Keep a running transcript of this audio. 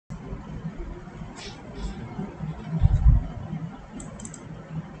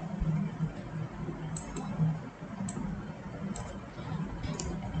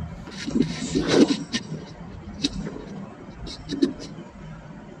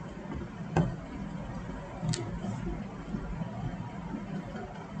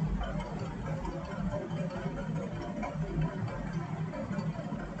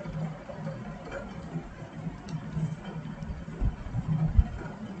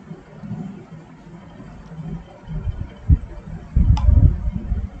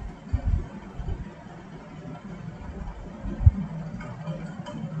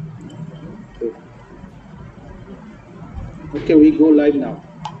Okay, we go live now.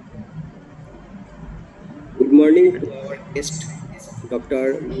 Good morning to our guest,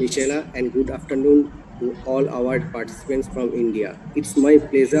 Dr. Michaela, and good afternoon to all our participants from India. It's my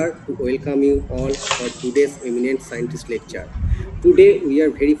pleasure to welcome you all for today's Eminent Scientist Lecture. Today, we are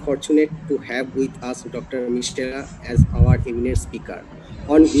very fortunate to have with us Dr. Michaela as our eminent speaker.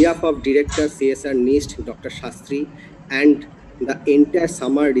 On behalf of Director CSIR NIST, Dr. Shastri, and the entire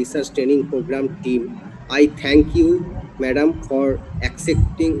Summer Research Training Program team, I thank you, Madam, for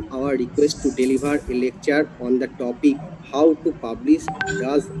accepting our request to deliver a lecture on the topic how to publish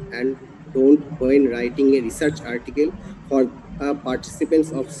does and don't when writing a research article for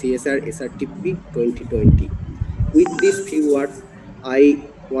participants of CSR SRTP 2020. With these few words, I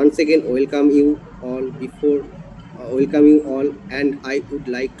once again welcome you all, and I would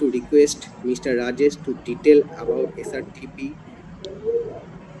like to request Mr. Rajesh to detail about SRTP.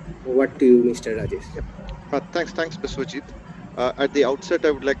 Over to you, Mr. Rajesh. Yep. Thanks, Biswajit. At the outset,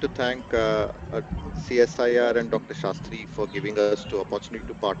 I would like to thank CSIR and Dr. Shastri for giving us the opportunity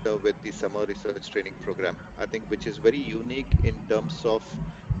to partner with the Summer Research Training Program. I think which is very unique in terms of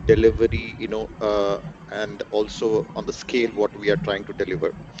delivery, and also on the scale what we are trying to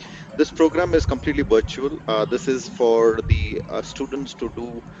deliver. This program is completely virtual. This is for the students to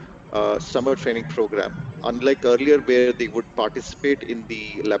do summer training program. Unlike earlier where they would participate in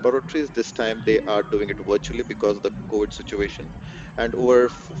the laboratories, this time they are doing it virtually because of the COVID situation. And over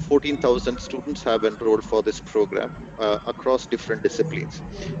 14,000 students have enrolled for this program across different disciplines.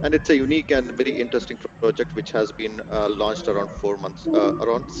 And it's a unique and very interesting project which has been launched around 4 months,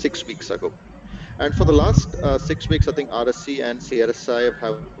 around 6 weeks ago. And for the last 6 weeks, I think RSC and CSIR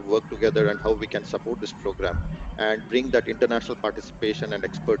have worked together and how we can support this program and bring that international participation and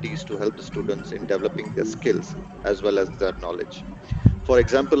expertise to help the students in developing their skills as well as their knowledge. For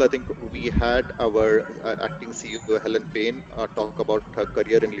example, I think we had our acting CEO, Helen Payne, talk about her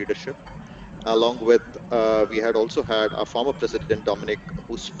career in leadership. Along with, we had also had our former president, Dominic,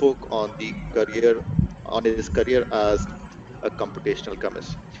 who spoke on his career as a computational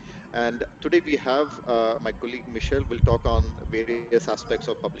chemist. And today we have my colleague Michelle will talk on various aspects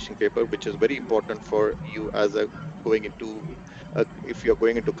of publishing paper, which is very important for you as a going into if you're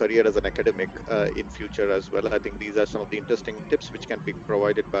going into career as an academic in future as well. I think these are some of the interesting tips which can be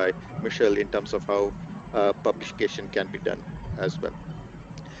provided by Michelle in terms of how publication can be done as well.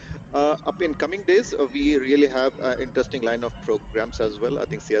 Up in coming days, we really have an interesting line of programs as well. I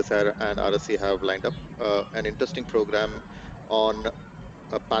think CSR and RSC have lined up an interesting program on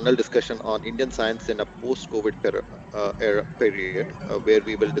a panel discussion on Indian science in a post-COVID era period, where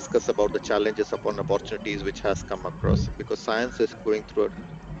we will discuss about the challenges upon opportunities which has come across, because science is going through a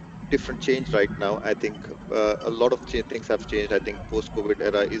different change right now. I think a lot of things have changed. I think post-COVID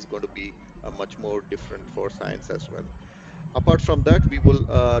era is going to be much more different for science as well. Apart from that, we will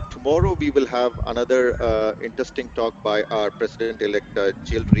tomorrow we will have another interesting talk by our president-elect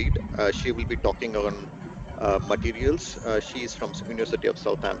Jill Reid. She will be talking on materials. She is from University of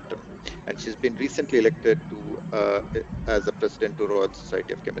Southampton, and she's been recently elected to as a president to Royal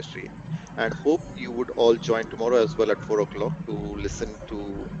Society of Chemistry. And hope you would all join tomorrow as well at 4 o'clock to listen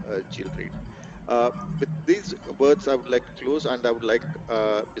to Jill Reid. With these words, I would like to close, and I would like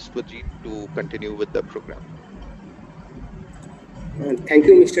Biswajit to continue with the program. Thank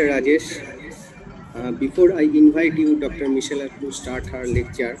you, Mr. Rajesh. Before I invite you, Dr. Michela, to start her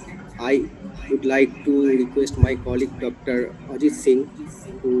lecture, I would like to request my colleague, Dr. Ajit Singh,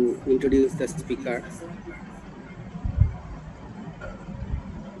 to introduce the speaker.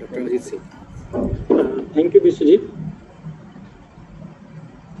 Dr. Ajit Singh. Thank you, Biswajit.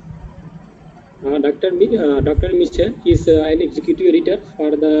 Dr. Michel is an executive editor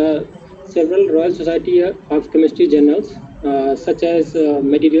for the several Royal Society of Chemistry journals, such as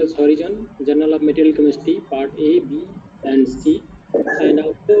Materials Horizon, Journal of Material Chemistry, Part A, B, and C, and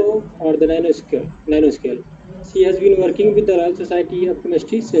also for the nanoscale. She has been working with the Royal Society of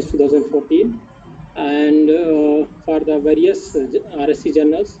Chemistry since 2014, and for the various RSC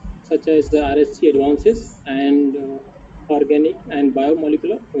journals, such as the RSC Advances and Organic and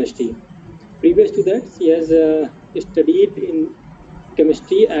Biomolecular Chemistry. Previous to that, she has studied in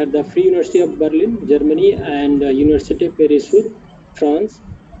chemistry at the Free University of Berlin, Germany, and Université Paris, France,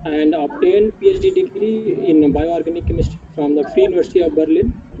 and obtained PhD degree in bioorganic chemistry from the Free University of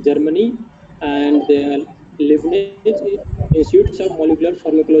Berlin, Germany, and the Leibniz Institutes of Molecular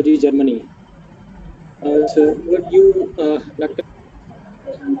Pharmacology, Germany. So, what you, Dr.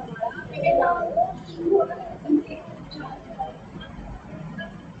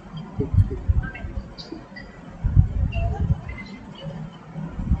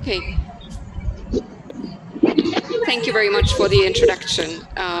 Okay. Thank you very much for the introduction.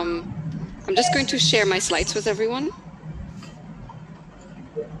 I'm just going to share my slides with everyone.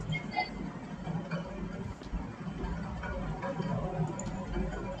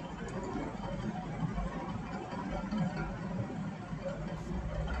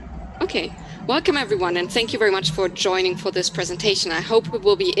 Okay, welcome everyone, and thank you very much for joining for this presentation. I hope it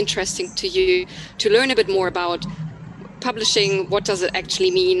will be interesting to you to learn a bit more about publishing. What does it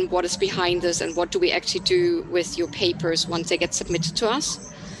actually mean? What is behind this? And what do we actually do with your papers once they get submitted to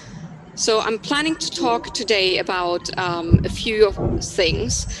us? So I'm planning to talk today about a few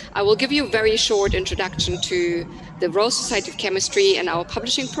things. I will give you a very short introduction to the Royal Society of Chemistry and our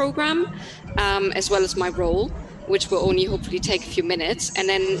publishing program, as well as my role, which will only hopefully take a few minutes. And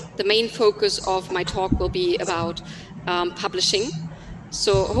then the main focus of my talk will be about publishing.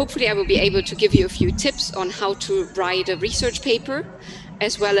 So hopefully I will be able to give you a few tips on how to write a research paper,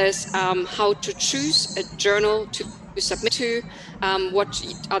 as well as how to choose a journal to submit to, what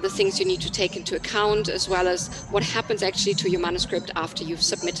are the things you need to take into account, as well as what happens actually to your manuscript after you've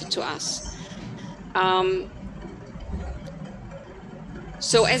submitted to us.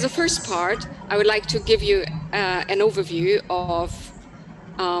 So as a first part, I would like to give you an overview of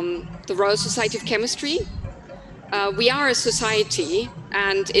the Royal Society of Chemistry. We are a society,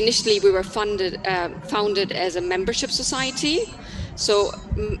 and initially we were founded as a membership society. So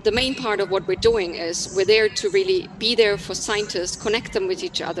the main part of what we're doing is we're there to really be there for scientists, connect them with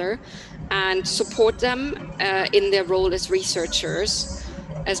each other, and support them in their role as researchers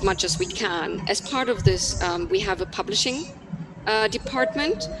as much as we can. As part of this, we have a publishing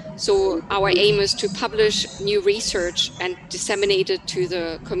department. So our aim is to publish new research and disseminate it to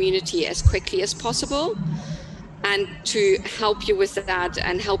the community as quickly as possible, and to help you with that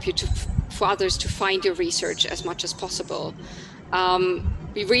and help you for others to find your research as much as possible. Our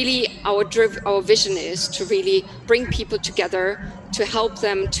vision is to really bring people together, to help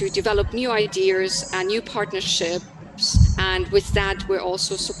them to develop new ideas and new partnerships. And with that, we're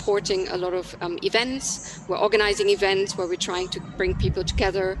also supporting a lot of events. We're organizing events where we're trying to bring people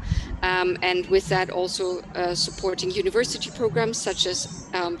together. And with that, also supporting university programs such as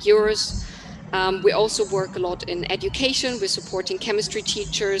yours. We also work a lot in education. We're supporting chemistry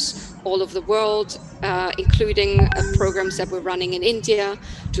teachers all over the world, including programs that we're running in India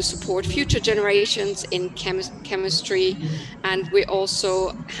to support future generations in chemistry. And we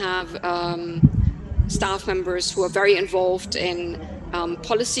also have staff members who are very involved in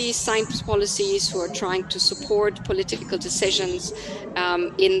policies, science policies, who are trying to support political decisions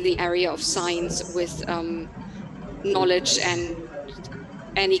in the area of science with knowledge and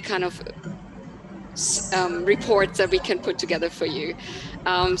any kind of reports that we can put together for you.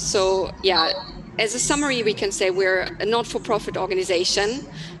 So yeah, as a summary, we can say we're a not-for-profit organization.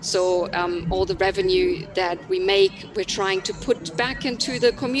 So all the revenue that we make, we're trying to put back into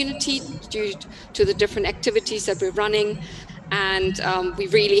the community due to the different activities that we're running. And we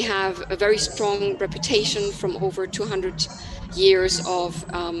really have a very strong reputation from over 200 years of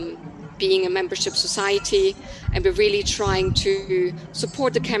being a membership society, and we're really trying to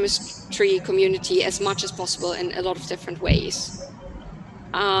support the chemistry community as much as possible in a lot of different ways.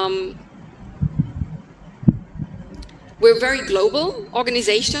 We're a very global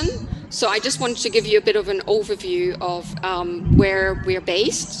organization, so I just wanted to give you a bit of an overview of where we're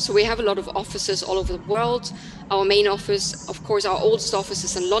based. So we have a lot of offices all over the world. Our main office, of course, our oldest office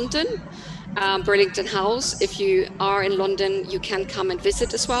is in London, Burlington House. If you are in London, you can come and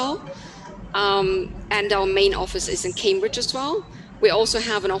visit as well. And our main office is in Cambridge as well. We also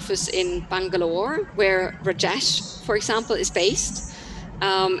have an office in Bangalore, where Rajesh, for example, is based,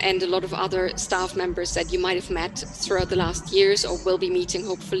 and a lot of other staff members that you might have met throughout the last years or will be meeting,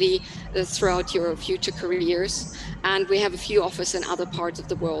 hopefully, throughout your future careers. And we have a few offices in other parts of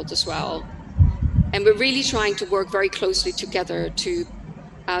the world as well. And we're really trying to work very closely together to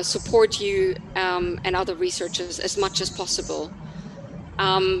support you and other researchers as much as possible.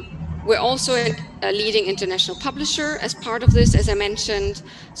 We're also a leading international publisher as part of this, as I mentioned.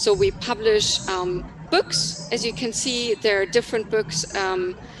 So we publish books. As you can see, there are different books.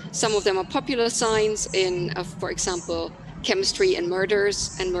 Some of them are popular science in, for example, chemistry and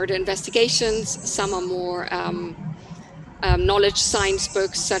murders and murder investigations. Some are more knowledge science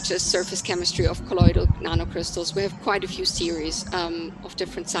books, such as surface chemistry of colloidal nanocrystals. We have quite a few series of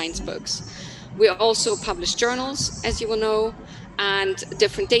different science books. We also publish journals, as you will know, and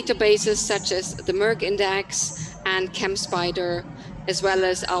different databases such as the Merck Index and ChemSpider, as well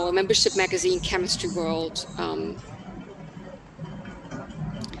as our membership magazine, Chemistry World.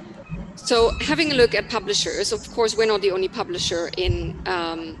 So having a look at publishers, of course, we're not the only publisher in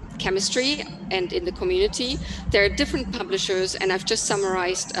chemistry and in the community. There are different publishers, and I've just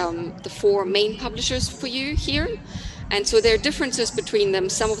summarized the 4 main publishers for you here. And so there are differences between them.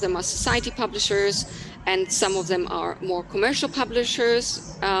 Some of them are society publishers, and some of them are more commercial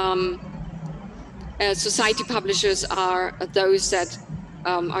publishers. Society publishers are those that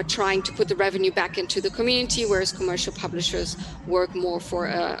are trying to put the revenue back into the community, whereas commercial publishers work more for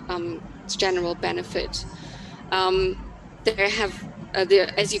a general benefit. As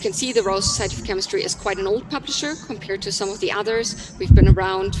you can see, the Royal Society of Chemistry is quite an old publisher compared to some of the others. We've been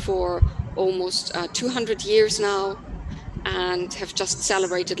around for almost 200 years now and have just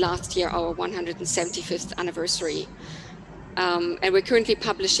celebrated last year our 175th anniversary. And we're currently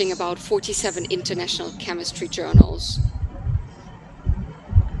publishing about 47 international chemistry journals.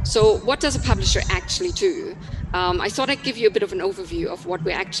 So what does a publisher actually do? I thought I'd give you a bit of an overview of what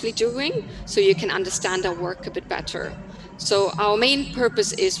we're actually doing so you can understand our work a bit better. So our main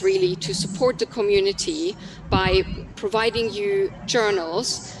purpose is really to support the community by providing you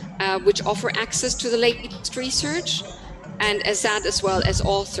journals which offer access to the latest research, and as that, as well as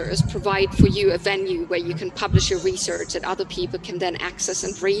authors, provide for you a venue where you can publish your research that other people can then access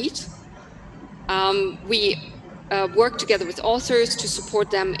and read. We work together with authors to support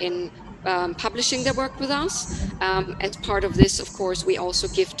them in publishing their work with us. As part of this, of course, we also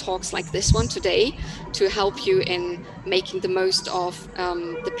give talks like this one today to help you in making the most of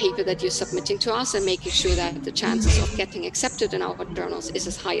the paper that you're submitting to us and making sure that the chances of getting accepted in our journals is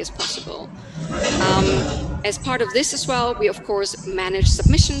as high as possible. As part of this as well, we of course manage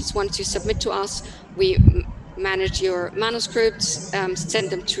submissions. Once you submit to us, we manage your manuscripts,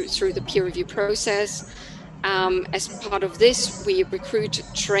 send them through the peer review process. As part of this, we recruit,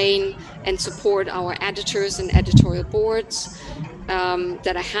 train, and support our editors and editorial boards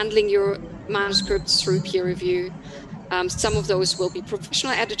that are handling your manuscripts through peer review. Some of those will be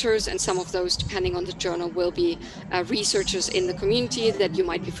professional editors, and some of those, depending on the journal, will be researchers in the community that you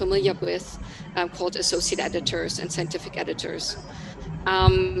might be familiar with, called associate editors and scientific editors.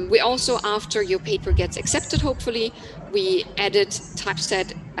 We also, after your paper gets accepted, hopefully, we edit,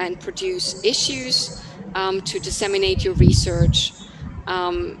 typeset, and produce issues to disseminate your research.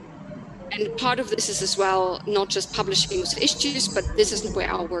 And part of this is as well, not just publishing those issues, but this isn't where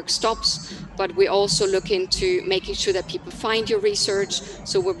our work stops, but we also look into making sure that people find your research.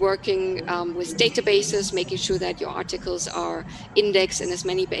 So we're working with databases, making sure that your articles are indexed in as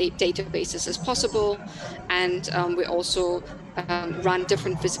many databases as possible. And we also run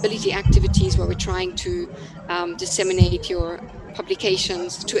different visibility activities where we're trying to disseminate your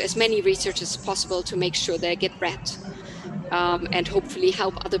publications to as many researchers as possible to make sure they get read. And hopefully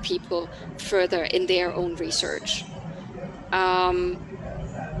help other people further in their own research. And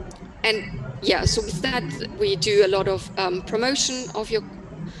yeah, so with that, we do a lot of promotion of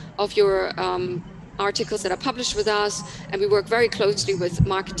your articles that are published with us, and we work very closely with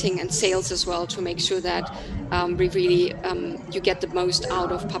marketing and sales as well to make sure that we really you get the most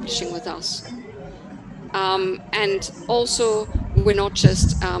out of publishing with us. And also, we're not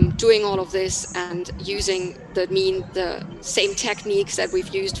just doing all of this and using the same techniques that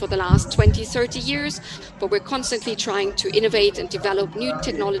we've used for the last 20, 30 years, but we're constantly trying to innovate and develop new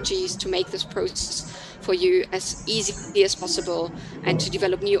technologies to make this process for you as easy as possible, and to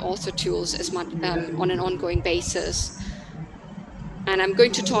develop new author tools as much on an ongoing basis. And I'm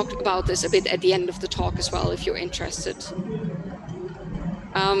going to talk about this a bit at the end of the talk as well, if you're interested.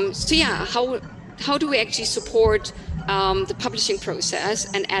 So yeah, how do we actually support the publishing process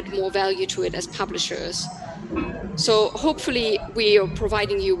and add more value to it as publishers? So hopefully we are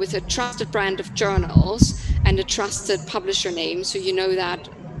providing you with a trusted brand of journals and a trusted publisher name, so you know that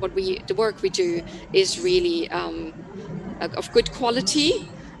the work we do is really of good quality.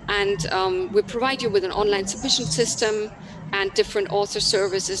 And we provide you with an online submission system and different author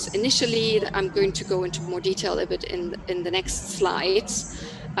services initially. I'm going to go into more detail a bit in the next slides.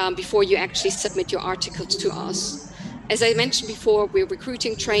 Before you actually submit your articles to us. As I mentioned before, we're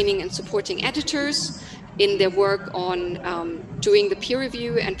recruiting, training, and supporting editors in their work on doing the peer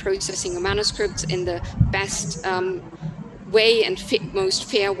review and processing your manuscripts in the best way and most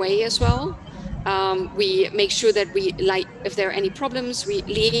fair way as well. We make sure that if there are any problems, we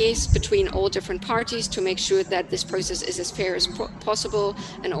liaise between all different parties to make sure that this process is as fair as possible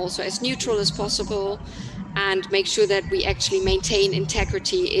and also as neutral as possible, and make sure that we actually maintain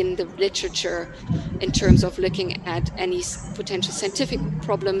integrity in the literature in terms of looking at any potential scientific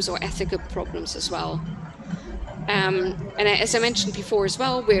problems or ethical problems as well. And as I mentioned before as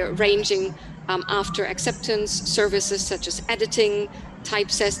well, we're arranging after acceptance services such as editing,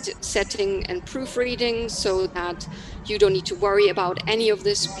 typesetting and proofreading, so that you don't need to worry about any of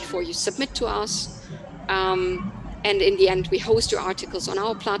this before you submit to us. And in the end, we host your articles on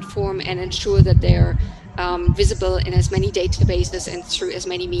our platform and ensure that they're visible in as many databases and through as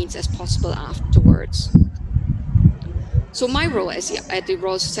many means as possible afterwards. So my role at the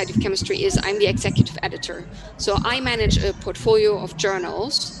Royal Society of Chemistry is I'm the executive editor. So I manage a portfolio of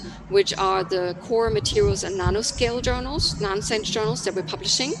journals, which are the core materials and nanoscale journals, non-science journals that we're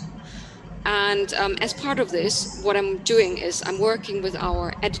publishing. And as part of this, what I'm doing is I'm working with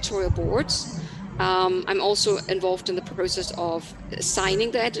our editorial boards. I'm also involved in the process of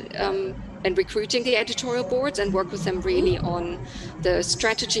assigning and recruiting the editorial boards and work with them really on the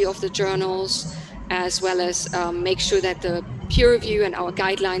strategy of the journals, as well as make sure that the peer review and our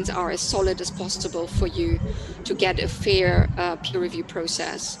guidelines are as solid as possible for you to get a fair peer review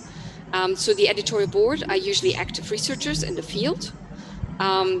process. So the editorial board are usually active researchers in the field.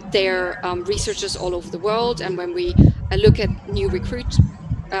 They're researchers all over the world. And when we look at new recruits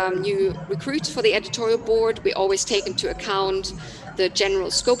for the editorial board, we always take into account the general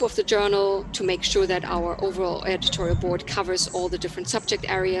scope of the journal to make sure that our overall editorial board covers all the different subject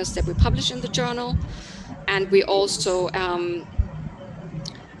areas that we publish in the journal. And we also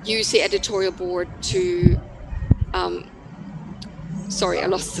use the editorial board to sorry, I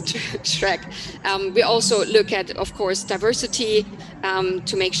lost the track. We also look at, of course, diversity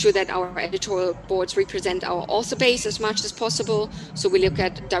to make sure that our editorial boards represent our author base as much as possible. So we look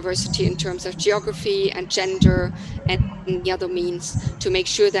at diversity in terms of geography and gender and the other means to make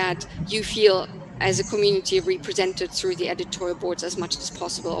sure that you feel as a community represented through the editorial boards as much as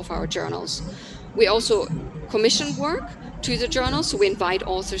possible of our journals. We also commission work to the journal. So we invite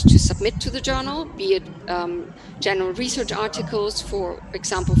authors to submit to the journal, be it general research articles, for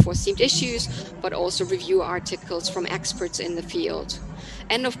example, for themed issues, but also review articles from experts in the field.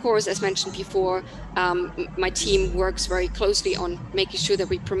 And of course, as mentioned before, my team works very closely on making sure that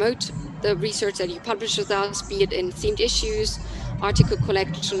we promote the research that you publish with us, be it in themed issues, article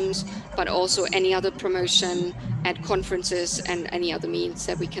collections, but also any other promotion at conferences and any other means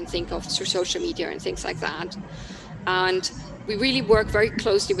that we can think of through social media and things like that. And we really work very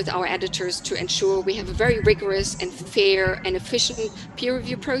closely with our editors to ensure we have a very rigorous and fair and efficient peer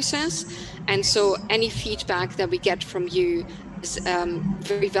review process. And so any feedback that we get from you is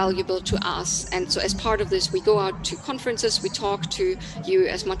very valuable to us. And so as part of this, we go out to conferences, we talk to you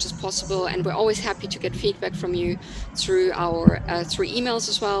as much as possible, and we're always happy to get feedback from you through our through emails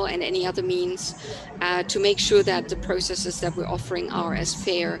as well and any other means to make sure that the processes that we're offering are as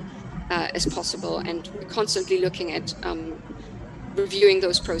fair as possible. And we're constantly looking at reviewing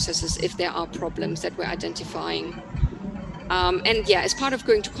those processes if there are problems that we're identifying. And yeah, as part of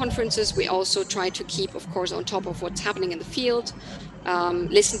going to conferences, we also try to keep, of course, on top of what's happening in the field,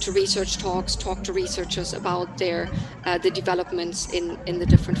 listen to research talks, talk to researchers about the developments in the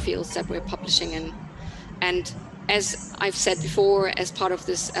different fields that we're publishing in. And as I've said before, as part of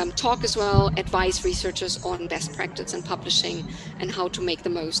this talk as well, advise researchers on best practice in publishing and how to make the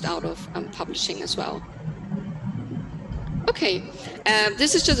most out of publishing as well. Okay,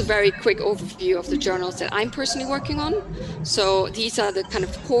 this is just a very quick overview of the journals that I'm personally working on. So these are the kind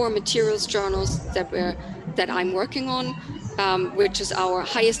of core materials journals that I'm working on, which is our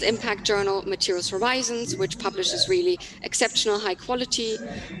highest impact journal, Materials Horizons, which publishes really exceptional high quality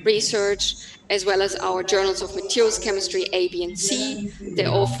research, as well as our journals of materials chemistry, A, B, and C. They're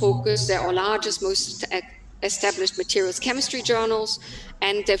our largest, most established materials chemistry journals,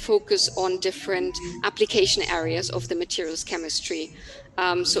 and they focus on different application areas of the materials chemistry.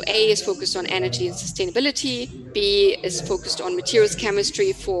 So A is focused on energy and sustainability, B is focused on materials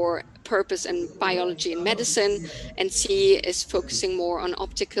chemistry for purpose in biology and medicine, and C is focusing more on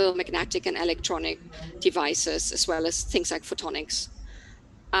optical, magnetic, and electronic devices, as well as things like photonics.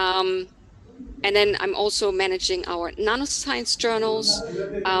 And then I'm also managing our nanoscience journals,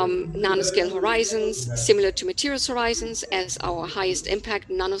 Nanoscale Horizons, similar to Materials Horizons, as our highest impact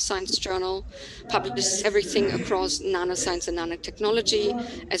nanoscience journal, publishes everything across nanoscience and nanotechnology,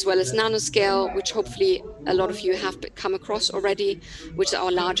 as well as Nanoscale, which hopefully a lot of you have come across already, which are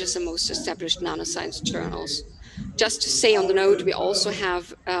our largest and most established nanoscience journals. Just to say on the note, we also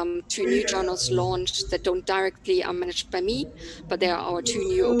have 2 new journals launched that don't directly are managed by me, but they are our 2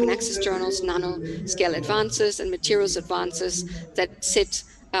 new open access journals, Nanoscale Advances and Materials Advances, that sit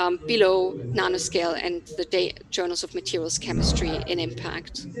below Nanoscale and the journals of materials chemistry in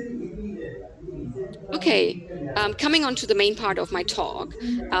impact. Okay, coming on to the main part of my talk.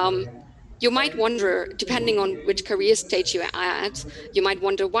 you might wonder, depending on which career stage you're at, you might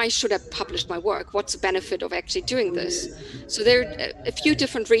wonder, why should I publish my work? What's the benefit of actually doing this? So there are a few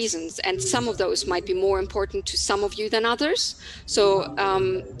different reasons, and some of those might be more important to some of you than others. So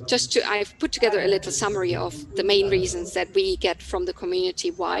I've put together a little summary of the main reasons that we get from the community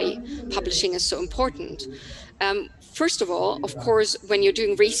why publishing is so important. First of all, of course, when you're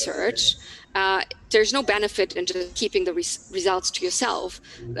doing research, there's no benefit in just keeping the results to yourself.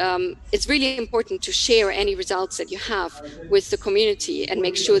 It's really important to share any results that you have with the community and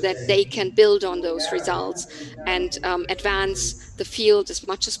make sure that they can build on those results and advance the field as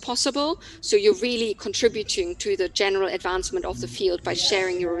much as possible. So you're really contributing to the general advancement of the field by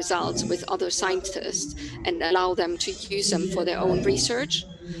sharing your results with other scientists and allow them to use them for their own research.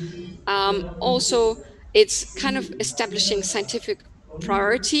 Also, it's kind of establishing scientific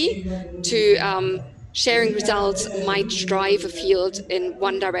priority to sharing results might drive a field in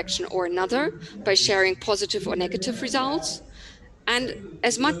one direction or another by sharing positive or negative results. And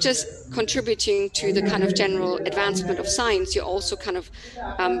as much as contributing to the kind of general advancement of science, you're also kind of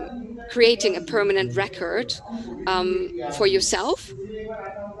creating a permanent record for yourself.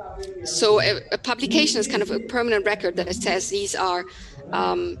 So a publication is kind of a permanent record that says these are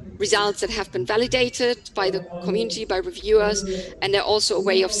results that have been validated by the community, by reviewers, and they're also a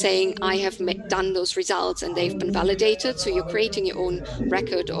way of saying, I have done those results and they've been validated. So you're creating your own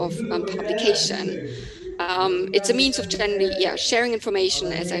record of publication. It's a means of generally, sharing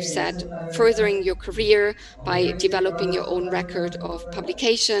information, as I've said, furthering your career by developing your own record of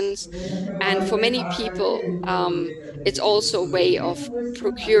publications. And for many people, it's also a way of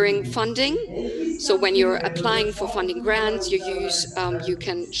procuring funding. So when you're applying for funding grants, you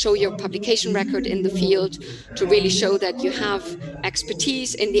can show your publication record in the field to really show that you have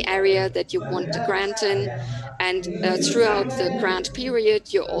expertise in the area that you want the grant in. And throughout the grant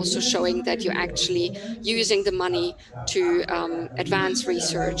period, you're also showing that you're actually using the money to advance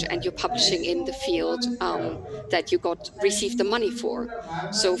research and you're publishing in the field that you received the money for.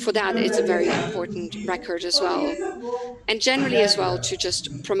 So for that, it's a very important record as well. And generally as well to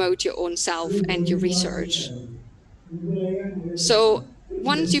just promote your own self and your research. So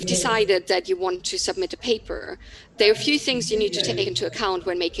once you've decided that you want to submit a paper, there are a few things you need to take into account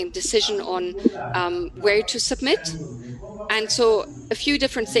when making a decision on where to submit. And so a few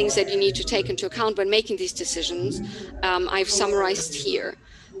different things that you need to take into account when making these decisions, I've summarized here.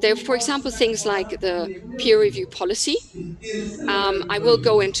 There are, for example, things like the peer review policy. I will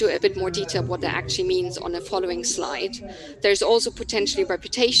go into a bit more detail what that actually means on the following slide. There's also potentially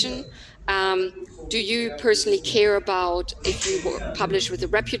reputation. Do you personally care about if you publish with a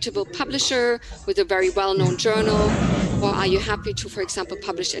reputable publisher, with a very well-known journal, or are you happy to, for example,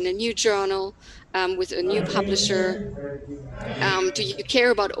 publish in a new journal with a new publisher? Do you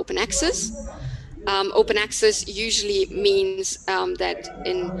care about open access? Open access usually means that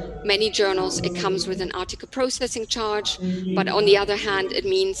in many journals, it comes with an article processing charge. But on the other hand, it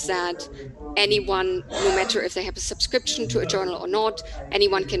means that anyone, no matter if they have a subscription to a journal or not,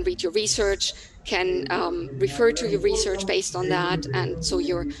 anyone can read your research, can refer to your research based on that. And so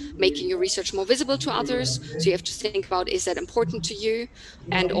you're making your research more visible to others. So you have to think about, is that important to you?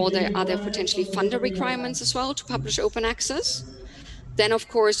 And are there potentially funder requirements as well to publish open access? Then, of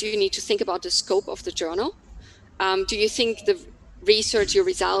course, you need to think about the scope of the journal. Do you think the research, your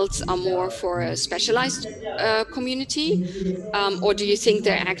results are more for a specialized community? Or do you think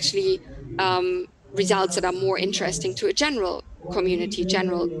they're actually results that are more interesting to a general community,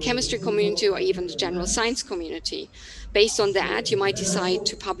 general chemistry community, or even the general science community? Based on that, you might decide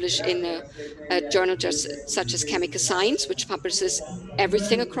to publish in a journal such as Chemical Science, which publishes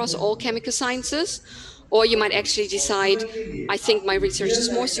everything across all chemical sciences. Or you might actually decide, I think my research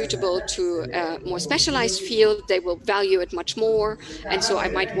is more suitable to a more specialized field. They will value it much more. And so I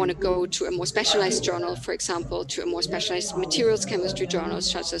might want to go to a more specialized journal, for example, to a more specialized materials chemistry journal,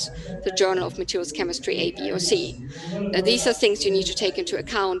 such as the Journal of Materials Chemistry A, B, or C. These are things you need to take into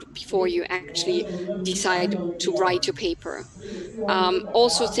account before you actually decide to write your paper.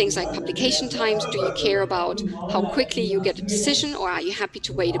 Also things like publication times. Do you care about how quickly you get a decision, or are you happy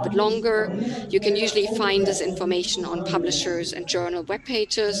to wait a bit longer? You can usually find this information on publishers and journal web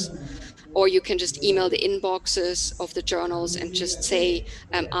pages, or you can just email the inboxes of the journals and just say,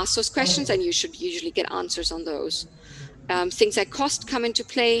 ask those questions, and you should usually get answers on those. Things like cost come into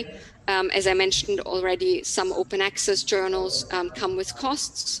play. As I mentioned already, some open access journals come with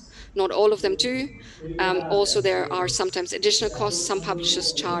costs. Not all of them do. Also, there are sometimes additional costs. Some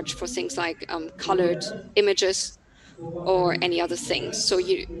publishers charge for things like colored images or any other things. So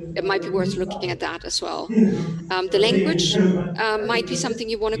it might be worth looking at that as well. The language might be something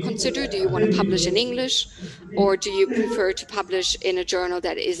you want to consider. Do you want to publish in English, or do you prefer to publish in a journal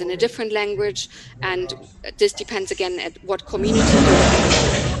that is in a different language? And this depends again at what community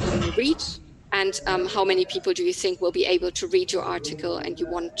you want to read, and how many people do you think will be able to read your article, and you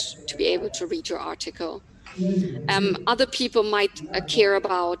want to be able to read your article. Other people might care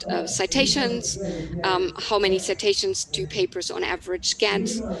about citations. How many citations do papers on average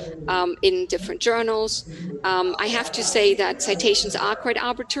get in different journals? I have to say that citations are quite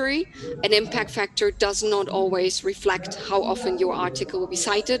arbitrary. An impact factor does not always reflect how often your article will be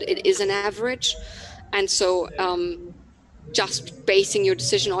cited. It is an average. And so just basing your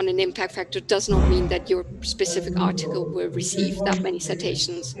decision on an impact factor does not mean that your specific article will receive that many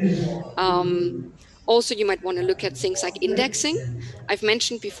citations. Also, you might want to look at things like indexing. I've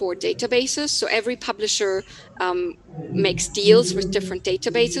mentioned before databases. So every publisher makes deals with different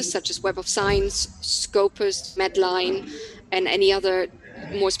databases, such as Web of Science, Scopus, Medline, and any other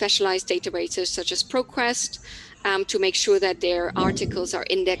more specialized databases, such as ProQuest, to make sure that their articles are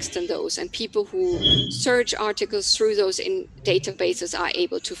indexed in those. And people who search articles through those databases are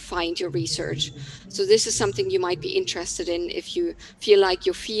able to find your research. So this is something you might be interested in. If you feel like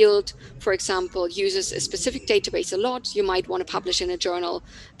your field, for example, uses a specific database a lot, you might want to publish in a journal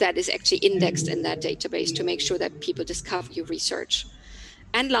that is actually indexed in that database to make sure that people discover your research.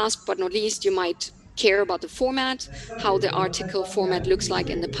 And last but not least, you might care about the format, how the article format looks like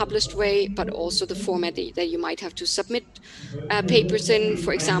in the published way, but also the format that you might have to submit papers in.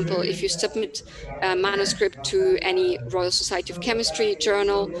 For example, if you submit a manuscript to any Royal Society of Chemistry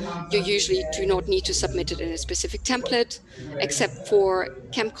journal, you usually do not need to submit it in a specific template, except for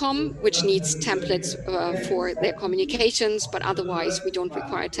ChemCom, which needs templates for their communications, but otherwise we don't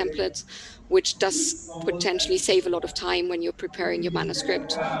require templates, which does potentially save a lot of time when you're preparing your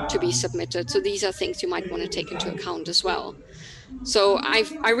manuscript to be submitted. So these are things you might want to take into account as well. So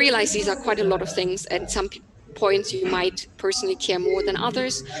I realize these are quite a lot of things, and some points you might personally care more than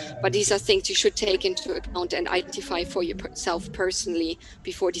others, but these are things you should take into account and identify for yourself personally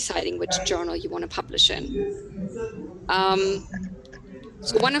before deciding which journal you want to publish in.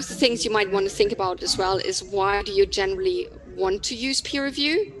 So one of the things you might want to think about as well is, why do you generally want to use peer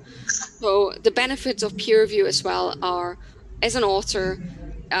review? So the benefits of peer review as well are, as an author,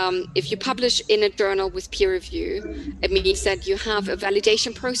 if you publish in a journal with peer review, it means that you have a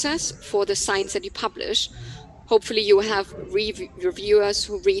validation process for the science that you publish. Hopefully you have reviewers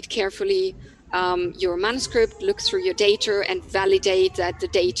who read carefully your manuscript, look through your data and validate that the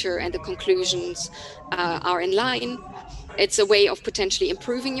data and the conclusions are in line. It's a way of potentially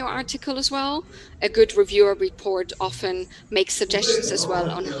improving your article as well. A good reviewer report often makes suggestions as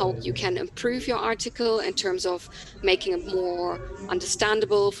well on how you can improve your article in terms of making it more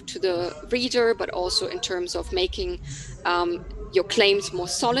understandable to the reader, but also in terms of making your claims more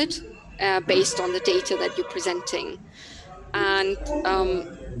solid based on the data that you're presenting. And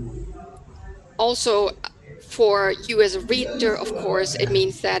also for you as a reader, of course, it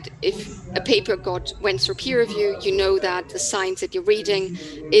means that if a paper went through peer review, you know that the science that you're reading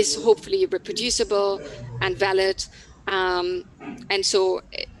is hopefully reproducible and valid. And so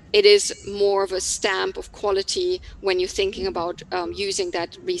it is more of a stamp of quality when you're thinking about using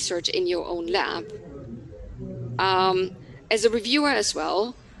that research in your own lab. As a reviewer as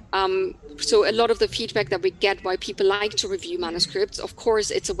well, so a lot of the feedback that we get why people like to review manuscripts, of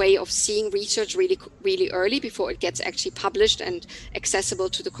course, it's a way of seeing research really early before it gets actually published and accessible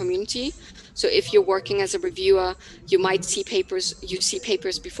to the community. So if you're working as a reviewer, you might see papers,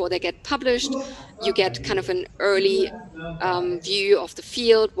 before they get published. You get kind of an early view of the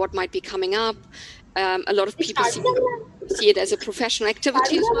field, what might be coming up. A lot of people see it as a professional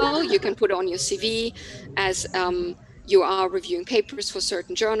activity as well. You can put on your CV as you are reviewing papers for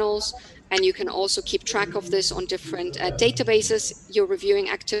certain journals, and you can also keep track of this on different databases, your reviewing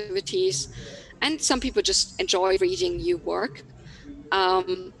activities. And some people just enjoy reading new work.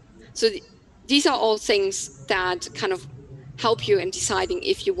 So these are all things that kind of help you in deciding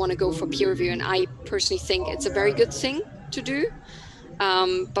if you want to go for peer review. And I personally think it's a very good thing to do.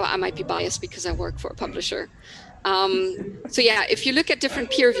 But I might be biased because I work for a publisher. So yeah, if you look at different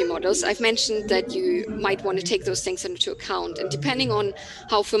peer review models, I've mentioned that you might want to take those things into account. And depending on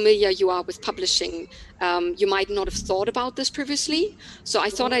how familiar you are with publishing, you might not have thought about this previously. So I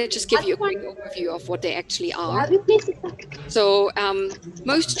thought I'd just give you a quick overview of what they actually are. So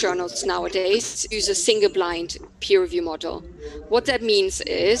most journals nowadays use a single blind peer review model. What that means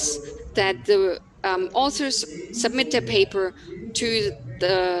is that the authors submit their paper to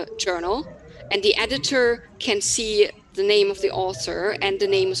the journal, and the editor can see the name of the author and the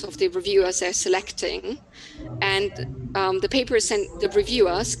names of the reviewers they're selecting. And the paper is sent, the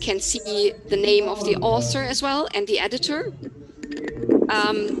reviewers can see the name of the author as well and the editor.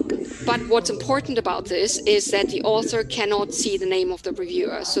 But what's important about this is that the author cannot see the name of the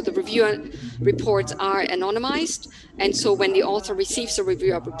reviewer. So the reviewer reports are anonymized. And so when the author receives the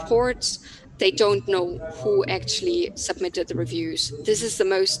reviewer reports, they don't know who actually submitted the reviews. This is the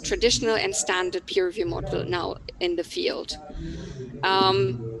most traditional and standard peer review model now in the field.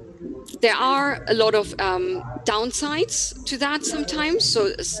 There are a lot of downsides to that sometimes.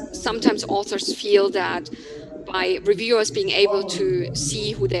 So sometimes authors feel that by reviewers being able to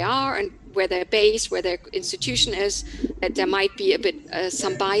see who they are and where they're based, where their institution is, that there might be a bit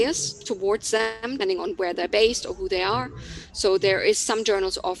some bias towards them, depending on where they're based or who they are. So there is some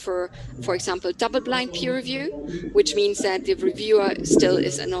journals offer, for example, double-blind peer review, which means that the reviewer still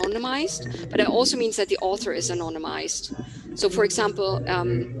is anonymized, but it also means that the author is anonymized. So for example,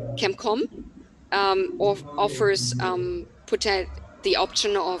 ChemCom offers the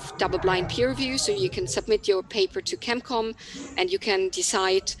option of double-blind peer review. So you can submit your paper to ChemCom and you can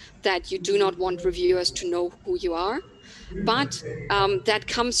decide that you do not want reviewers to know who you are. But that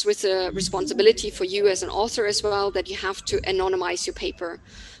comes with a responsibility for you as an author as well, that you have to anonymize your paper.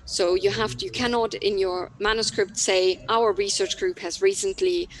 So you cannot in your manuscript say, our research group has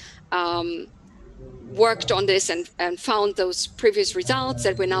recently worked on this and found those previous results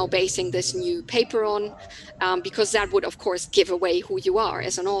that we're now basing this new paper on, because that would, of course, give away who you are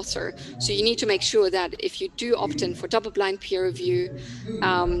as an author. So you need to make sure that if you do opt in for double-blind peer review,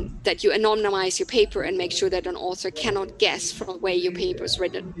 that you anonymize your paper and make sure that an author cannot guess from the way your paper is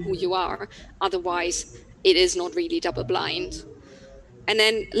written who you are. Otherwise, it is not really double-blind. And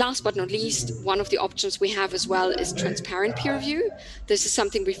then last but not least, one of the options we have as well is transparent peer review. This is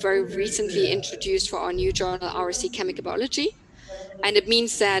something we very recently introduced for our new journal, RSC Chemical Biology. And it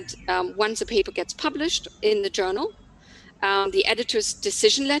means that once a paper gets published in the journal, the editor's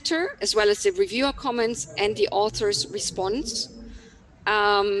decision letter, as well as the reviewer comments and the author's response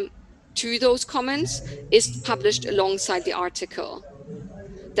to those comments is published alongside the article.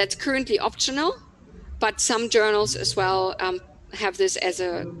 That's currently optional, but some journals as well have this as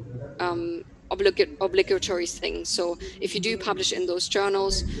a obligatory thing. So if you do publish in those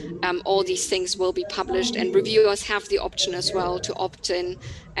journals, all these things will be published, and reviewers have the option as well to opt in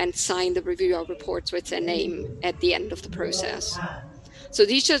and sign the reviewer reports with their name at the end of the process. So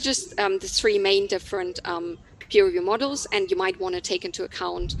these are just the three main different peer review models, and you might want to take into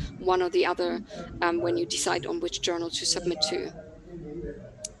account one or the other when you decide on which journal to submit to.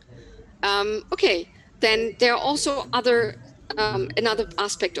 Okay, then there are also another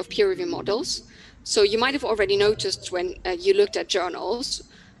aspect of peer review models. So you might have already noticed when you looked at journals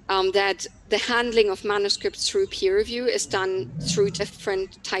that the handling of manuscripts through peer review is done through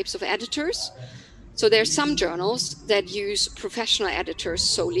different types of editors. So there are some journals that use professional editors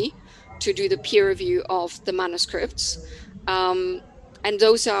solely to do the peer review of the manuscripts. And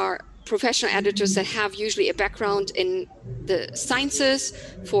those are professional editors that have usually a background in the sciences.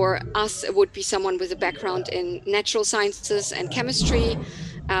 For us, it would be someone with a background in natural sciences and chemistry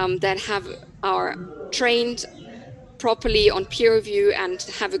that are trained properly on peer review and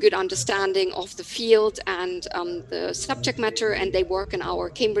have a good understanding of the field and the subject matter, and they work in our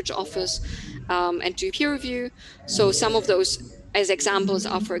Cambridge office and do peer review. So some of those as examples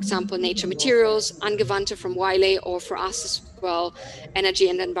are, for example, Nature Materials, Angewandte from Wiley, or for us as well, Energy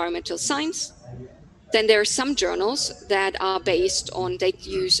and Environmental Science. Then there are some journals that are based on, they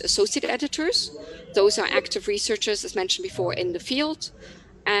use associate editors. Those are active researchers, as mentioned before, in the field.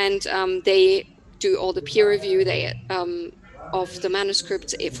 And they do all the peer review of the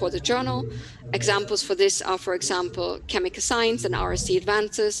manuscripts for the journal. Examples for this are, for example, Chemical Science and RSC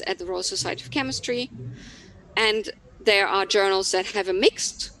Advances at the Royal Society of Chemistry. And there are journals that have a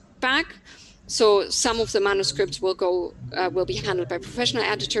mixed bag. So some of the manuscripts will be handled by professional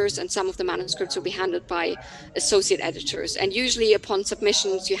editors, and some of the manuscripts will be handled by associate editors. And usually upon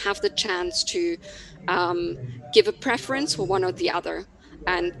submissions, you have the chance to give a preference for one or the other.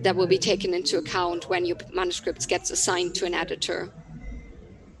 And that will be taken into account when your manuscript gets assigned to an editor.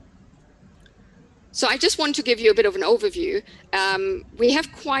 So I just want to give you a bit of an overview. We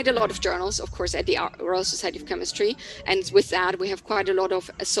have quite a lot of journals, of course, at the Royal Society of Chemistry. And with that, we have quite a lot of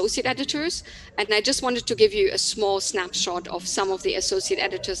associate editors. And I just wanted to give you a small snapshot of some of the associate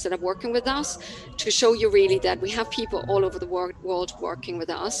editors that are working with us to show you really that we have people all over the world working with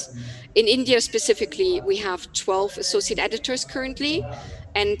us. In India specifically, we have 12 associate editors currently.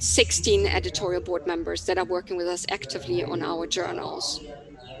 and 16 editorial board members that are working with us actively on our journals.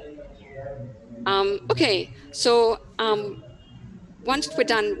 Okay, so once we're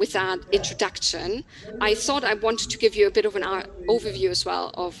done with that introduction, I thought I wanted to give you a bit of an overview as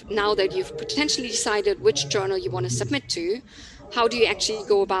well of, now that you've potentially decided which journal you want to submit to, how do you actually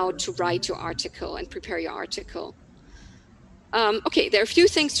go about to write your article and prepare your article? Okay, there are a few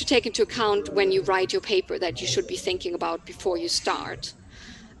things to take into account when you write your paper that you should be thinking about before you start.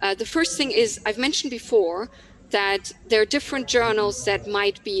 The first thing is, I've mentioned before that there are different journals that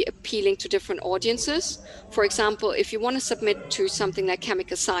might be appealing to different audiences. For example, if you want to submit to something like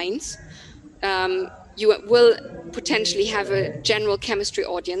chemical science, you will potentially have a general chemistry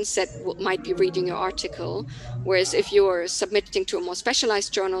audience that might be reading your article. Whereas if you're submitting to a more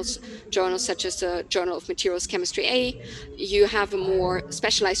specialized journals such as the Journal of Materials Chemistry A, you have a more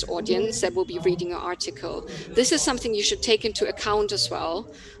specialized audience that will be reading your article. This is something you should take into account as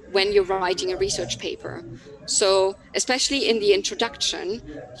well when you're writing a research paper. So especially in the introduction,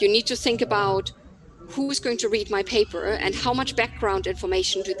 you need to think about who's going to read my paper and how much background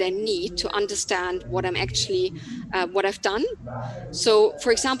information do they need to understand what I'm actually, what I've done. So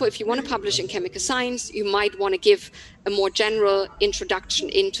for example, if you want to publish in chemical science, you might want to give a more general introduction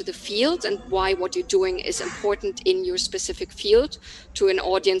into the field and why what you're doing is important in your specific field to an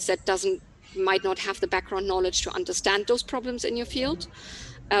audience that might not have the background knowledge to understand those problems in your field.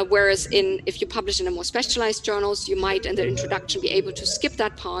 Whereas if you publish in a more specialized journals, you might in the introduction be able to skip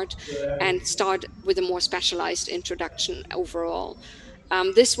that part and start with a more specialized introduction overall.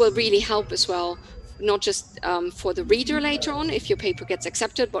 This will really help as well, not just for the reader later on if your paper gets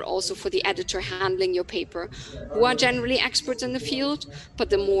accepted, but also for the editor handling your paper, who are generally experts in the field. But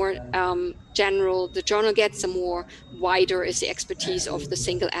the more general the journal gets, the more wider is the expertise of the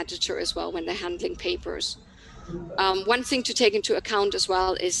single editor as well when they're handling papers. One thing to take into account as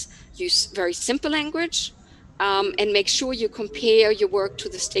well is use very simple language and make sure you compare your work to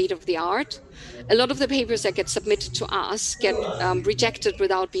the state of the art. A lot of the papers that get submitted to us get rejected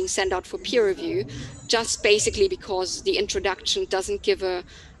without being sent out for peer review, just basically because the introduction doesn't give a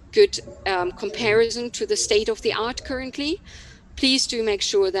good comparison to the state of the art currently. Please do make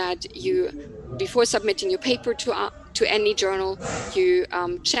sure that you, before submitting your paper to any journal, you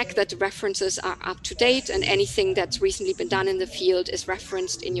check that the references are up to date and anything that's recently been done in the field is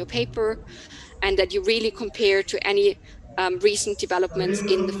referenced in your paper, and that you really compare to any recent developments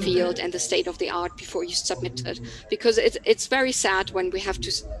in the field and the state of the art before you submit it. Because it's very sad when we have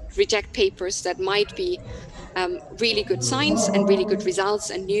to reject papers that might be really good science and really good results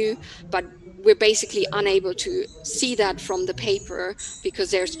and new, but we're basically unable to see that from the paper because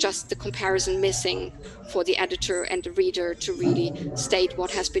there's just the comparison missing for the editor and the reader to really state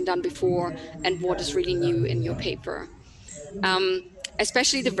what has been done before and what is really new in your paper.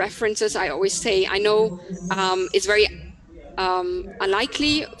 Especially the references, I always say, I know it's very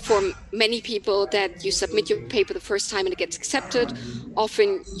unlikely for many people that you submit your paper the first time and it gets accepted.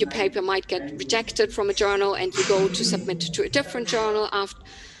 Often your paper might get rejected from a journal and you go to submit to a different journal after.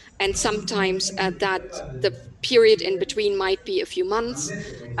 And sometimes that the period in between might be a few months,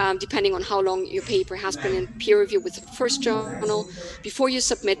 depending on how long your paper has been in peer review with the first journal. Before you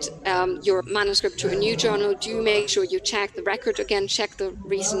submit your manuscript to a new journal, do make sure you check the record again, check the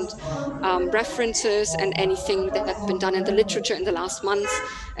recent references and anything that's been done in the literature in the last months,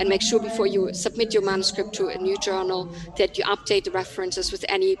 and make sure before you submit your manuscript to a new journal that you update the references with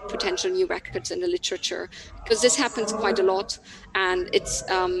any potential new records in the literature, because this happens quite a lot, and it's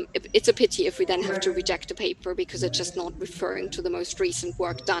a pity if we then have to reject a paper because it's just not referring to the most recent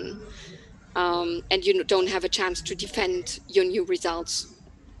work done, and you don't have a chance to defend your new results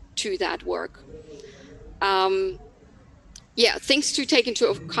to that work. Yeah, things to take into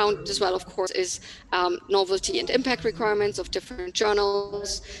account as well, of course, is novelty and impact requirements of different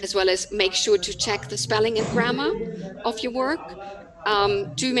journals, as well as make sure to check the spelling and grammar of your work.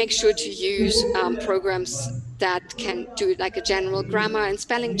 Do make sure to use programs that can do like a general grammar and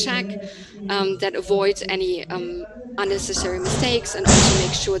spelling check that avoids any unnecessary mistakes, and also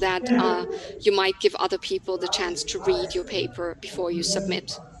make sure that you might give other people the chance to read your paper before you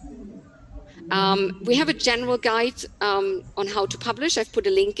submit. We have a general guide on how to publish. I've put a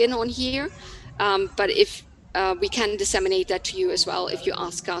link in on here, but if we can disseminate that to you as well if you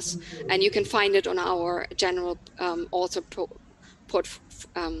ask us, and you can find it on our general author port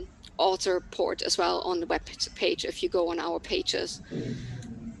as well on the web page if you go on our pages.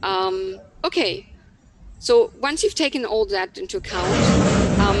 Okay, so once you've taken all that into account,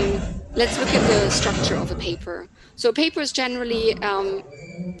 let's look at the structure of a paper. So a paper is generally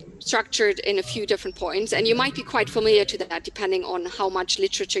structured in a few different points, and you might be quite familiar to that depending on how much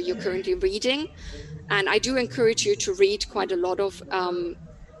literature you're currently reading. And I do encourage you to read quite a lot of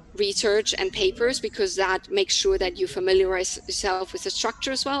research and papers, because that makes sure that you familiarize yourself with the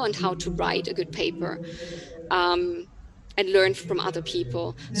structure as well and how to write a good paper, and learn from other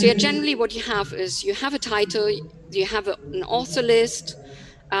people. So yeah, generally what you have is you have a title, you have an author list,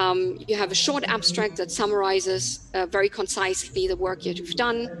 you have a short abstract that summarizes very concisely the work that you've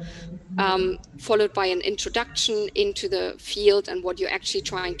done, followed by an introduction into the field and what you're actually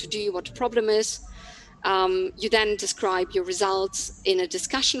trying to do, what the problem is. You then describe your results in a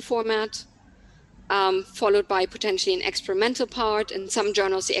discussion format, followed by potentially an experimental part. In some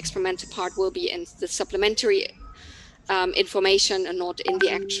journals, the experimental part will be in the supplementary information and not in the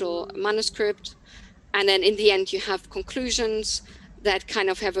actual manuscript. And then in the end, you have conclusions that kind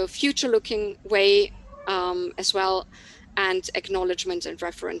of have a future-looking way as well, and acknowledgements and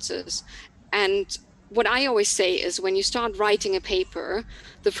references. And what I always say is when you start writing a paper,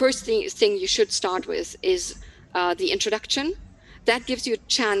 the first thing you should start with is the introduction. That gives you a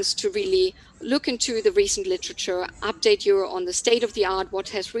chance to really look into the recent literature, update you on the state of the art, what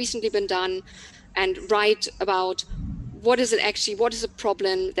has recently been done, and write about what is a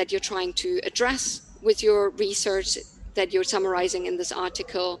problem that you're trying to address with your research that you're summarizing in this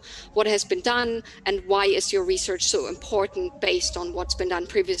article, what has been done, and why is your research so important based on what's been done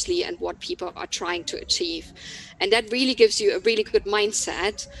previously and what people are trying to achieve. And that really gives you a really good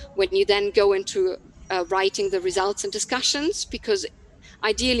mindset when you then go into writing the results and discussions, because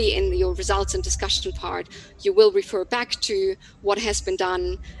ideally in your results and discussion part, you will refer back to what has been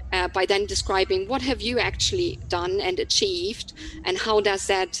done by then describing what have you actually done and achieved, and how does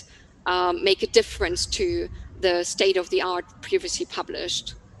that make a difference to the state of the art previously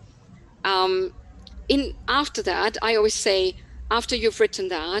published. After that, I always say, after you've written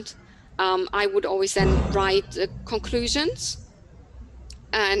that, I would always then write the conclusions.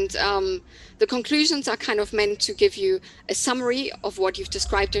 And the conclusions are kind of meant to give you a summary of what you've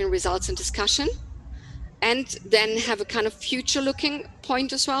described in results and discussion, and then have a kind of future looking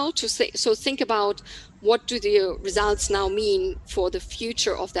point as well. So think about, what do the results now mean for the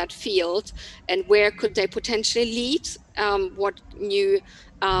future of that field, and where could they potentially lead? What new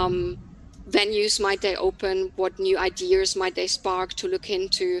venues might they open? What new ideas might they spark to look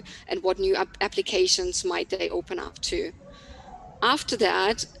into? And what new applications might they open up to? After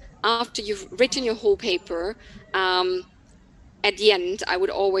that, after you've written your whole paper, at the end, I would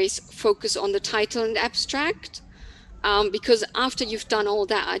always focus on the title and abstract, because after you've done all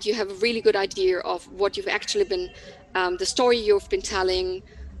that, you have a really good idea of what you've actually been, the story you've been telling,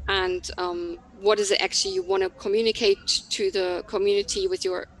 and what is it actually you want to communicate to the community with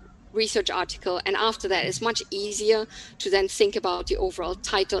your research article. And after that, it's much easier to then think about the overall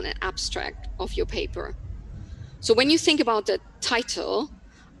title and abstract of your paper. So when you think about the title,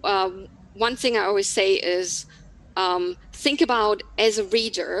 one thing I always say is, think about, as a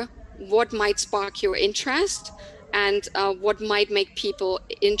reader, what might spark your interest, and what might make people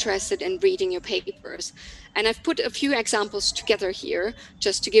interested in reading your papers. And I've put a few examples together here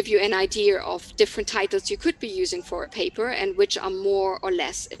just to give you an idea of different titles you could be using for a paper and which are more or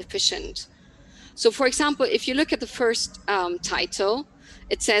less efficient. So for example, if you look at the first title,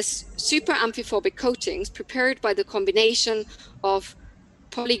 it says super amphiphobic coatings prepared by the combination of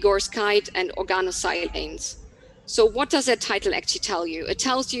polygorskite and organosilanes. So what does that title actually tell you? It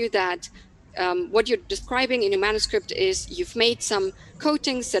tells you that what you're describing in your manuscript is you've made some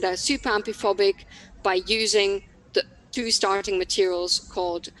coatings that are super amphiphobic by using the two starting materials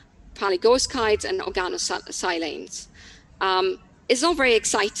called polygorskites and organosilanes. It's not very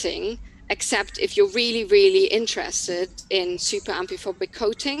exciting, except if you're really, really interested in super amphiphobic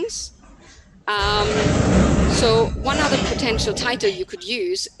coatings. So one other potential title you could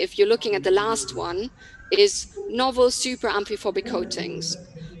use, if you're looking at the last one, is novel super amphiphobic coatings.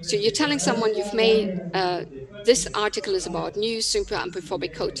 So you're telling someone you've made, this article is about new super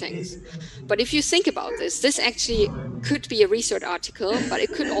amphiphobic coatings. But if you think about this actually could be a research article, but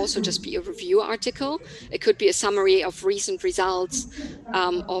it could also just be a review article. It could be a summary of recent results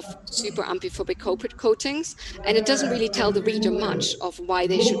of super amphiphobic coatings. And it doesn't really tell the reader much of why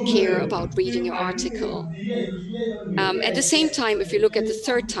they should care about reading your article. At the same time, if you look at the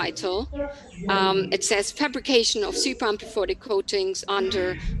third title, it says fabrication of super amphiphobic coatings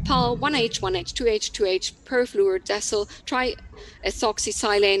under PAL 1H, 1H, 2H, 2H, perfluorodecyl,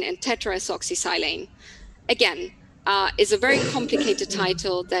 triethoxysilane, and tetraethoxysilane. Again, is a very complicated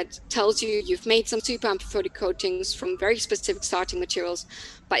title that tells you you've made some super amphiphotic coatings from very specific starting materials,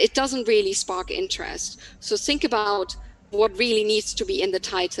 but it doesn't really spark interest. So think about what really needs to be in the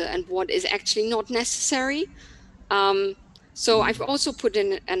title and what is actually not necessary. So I've also put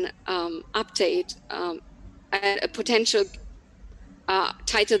in an update, a potential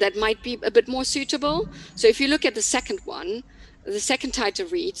title that might be a bit more suitable. So if you look at the second one, the second title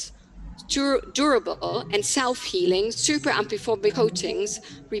reads, durable and self-healing super amphiphobic coatings,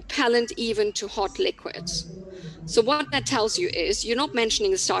 repellent even to hot liquids. So what that tells you is you're not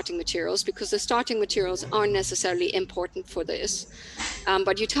mentioning the starting materials because the starting materials aren't necessarily important for this.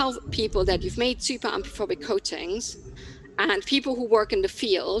 But you tell people that you've made super amphiphobic coatings, and people who work in the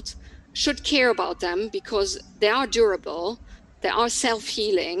field should care about them because they are durable, they are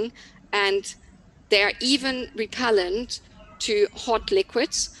self-healing, and they're even repellent to hot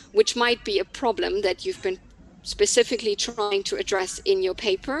liquids, which might be a problem that you've been specifically trying to address in your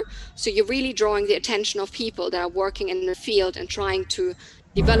paper. So you're really drawing the attention of people that are working in the field and trying to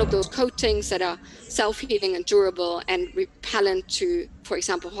develop those coatings that are self-healing and durable and repellent to, for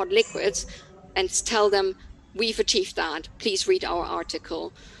example, hot liquids, and tell them, we've achieved that, please read our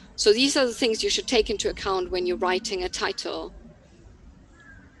article. So these are the things you should take into account when you're writing a title.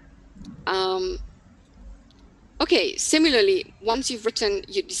 Okay, similarly, once you've written,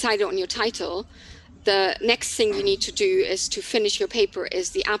 you decided on your title, the next thing you need to do is to finish your paper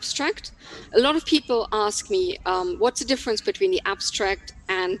is the abstract. A lot of people ask me, what's the difference between the abstract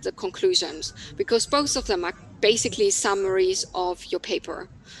and the conclusions? Because both of them are basically summaries of your paper.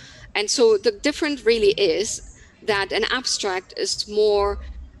 And so the difference really is that an abstract is more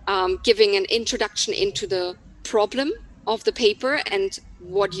giving an introduction into the problem of the paper and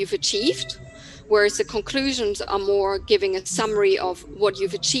what you've achieved, whereas the conclusions are more giving a summary of what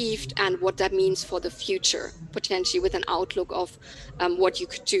you've achieved and what that means for the future, potentially with an outlook of what you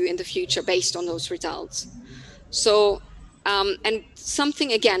could do in the future based on those results. So, and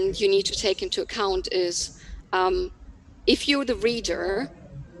something again you need to take into account is if you're the reader,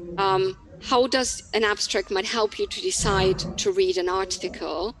 how does an abstract might help you to decide to read an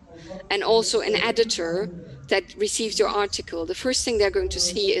article, and also an editor that receives your article. The first thing they're going to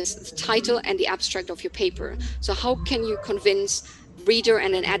see is the title and the abstract of your paper. So how can you convince reader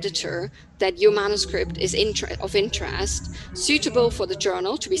and an editor that your manuscript is of interest, suitable for the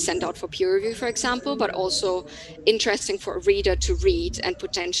journal to be sent out for peer review, for example, but also interesting for a reader to read and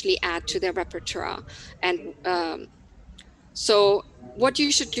potentially add to their repertoire. And so what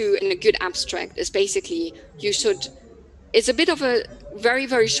you should do in a good abstract is basically it's a bit of a very,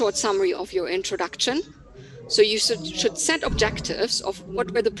 very short summary of your introduction. So you should set objectives of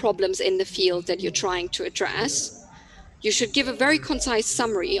what were the problems in the field that you're trying to address. You should give a very concise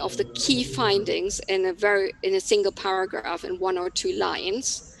summary of the key findings in a single paragraph in 1 or 2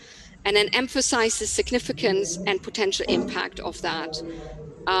 lines, and then emphasize the significance and potential impact of that.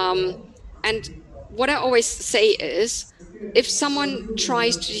 And what I always say is, if someone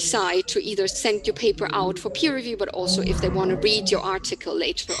tries to decide to either send your paper out for peer review, but also if they want to read your article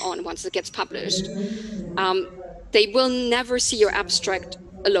later on once it gets published, they will never see your abstract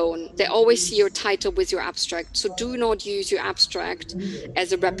alone. They always see your title with your abstract. So do not use your abstract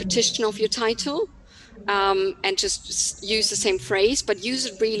as a repetition of your title and just use the same phrase, but use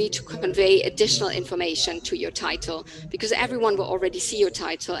it really to convey additional information to your title, because everyone will already see your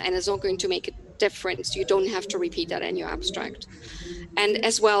title and it's not going to make a difference. You don't have to repeat that in your abstract. And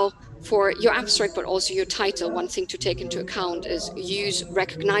as well, for your abstract, but also your title, one thing to take into account is use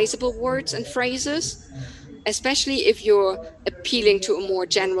recognizable words and phrases. Especially if you're appealing to a more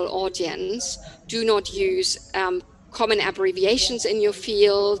general audience, do not use common abbreviations in your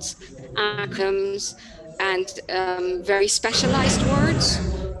fields, acronyms, and very specialized words,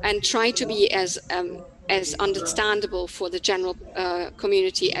 and try to be as understandable for the general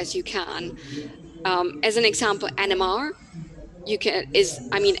community as you can. As an example, NMR,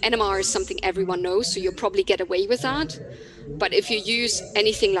 NMR is something everyone knows, so you'll probably get away with that. But if you use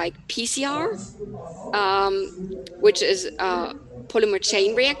anything like PCR, which is a polymer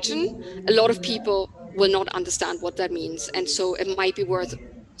chain reaction, a lot of people will not understand what that means. And so it might be worth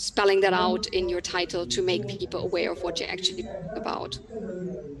spelling that out in your title to make people aware of what you're actually about.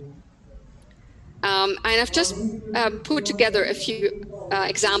 And I've just put together a few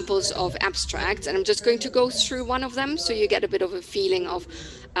examples of abstracts, and I'm just going to go through one of them so you get a bit of a feeling of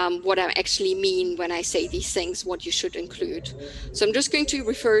what I actually mean when I say these things, what you should include. So I'm just going to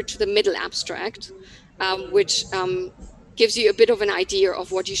refer to the middle abstract, which gives you a bit of an idea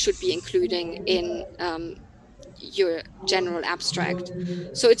of what you should be including in your general abstract.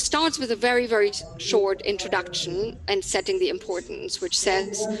 So it starts with a very, very short introduction and setting the importance, which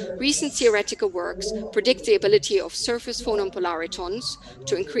says, recent theoretical works predict the ability of surface phonon polaritons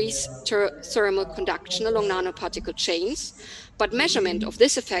to increase thermal conduction along nanoparticle chains, but measurement of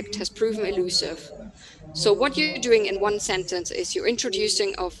this effect has proven elusive. So what you're doing in one sentence is you're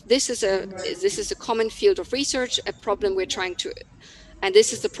introducing of this is a common field of research, a problem we're trying to, and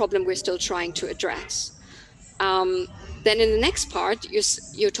this is the problem we're still trying to address. Then in the next part,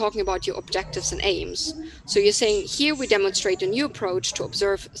 you're talking about your objectives and aims. So you're saying, here we demonstrate a new approach to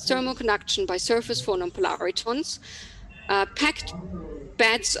observe thermal conduction by surface phonon polaritons, packed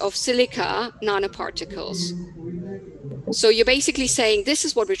beds of silica nanoparticles. So you're basically saying, this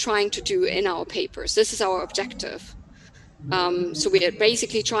is what we're trying to do in our papers. This is our objective. So we are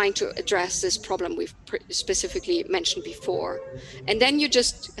basically trying to address this problem we've specifically mentioned before. And then you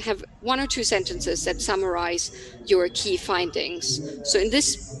just have 1 or 2 sentences that summarize your key findings. So in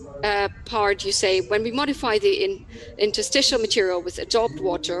this part, you say, when we modify the interstitial material with adsorbed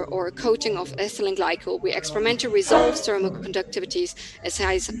water or a coating of ethylene glycol, we experimentally resolve thermal conductivities as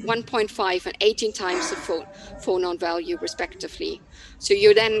high as 1.5 and 18 times the phonon value, respectively. So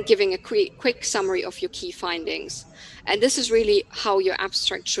you're then giving a quick summary of your key findings. And this is really how your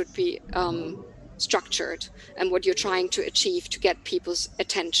abstract should be structured and what you're trying to achieve to get people's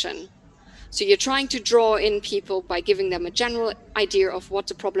attention. So you're trying to draw in people by giving them a general idea of what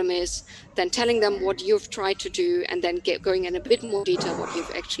the problem is, then telling them what you've tried to do, and then going in a bit more detail what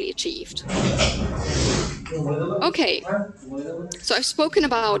you've actually achieved. Okay, so I've spoken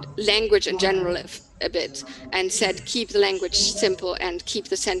about language in general a bit and said keep the language simple and keep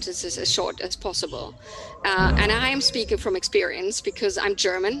the sentences as short as possible. And I am speaking from experience because I'm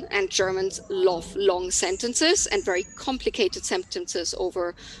German and Germans love long sentences and very complicated sentences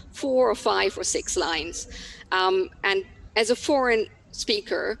over 4 or 5 or 6 lines. And as a foreign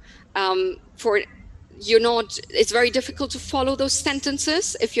speaker, it's very difficult to follow those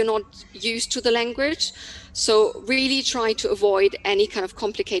sentences if you're not used to the language. So really try to avoid any kind of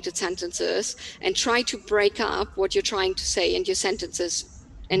complicated sentences and try to break up what you're trying to say in your sentences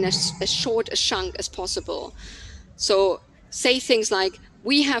in as short a chunk as possible. So say things like,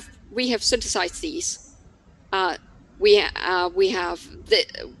 we have synthesized these. We have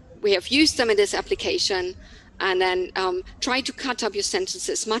used them in this application, and then try to cut up your sentences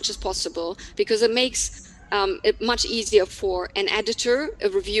as much as possible, because it makes it much easier for an editor, a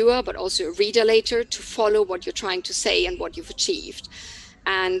reviewer, but also a reader later to follow what you're trying to say and what you've achieved.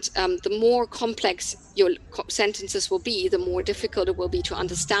 And the more complex your sentences will be, the more difficult it will be to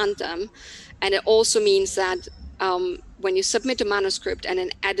understand them. And it also means that when you submit a manuscript and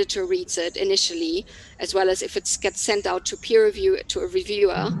an editor reads it initially, as well as if it gets sent out to peer review to a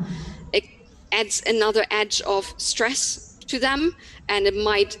reviewer, it adds another edge of stress to them, and it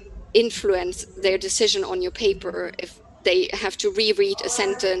might influence their decision on your paper if they have to reread a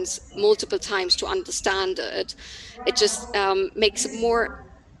sentence multiple times to understand it. It just makes it more,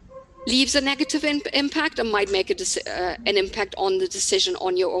 leaves a negative impact and might make an impact on the decision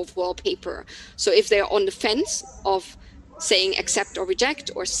on your overall paper. So if they're on the fence of saying accept or reject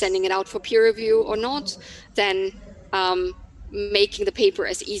or sending it out for peer review or not, then making the paper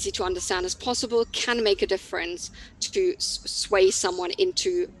as easy to understand as possible can make a difference to sway someone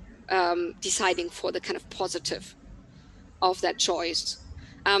into deciding for the kind of positive of that choice.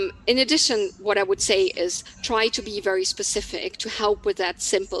 In addition, what I would say is try to be very specific to help with that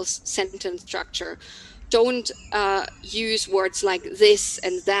simple sentence structure. Don't use words like this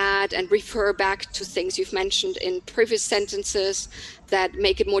and that and refer back to things you've mentioned in previous sentences that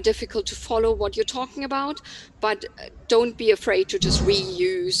make it more difficult to follow what you're talking about. But don't be afraid to just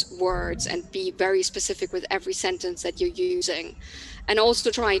reuse words and be very specific with every sentence that you're using. And also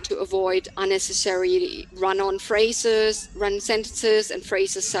try to avoid unnecessarily run-on phrases, run sentences and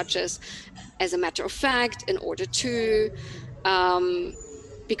phrases such as a matter of fact, in order to,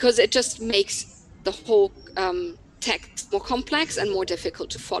 because it just makes the whole text more complex and more difficult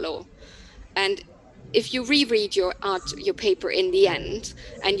to follow. And if you reread your paper in the end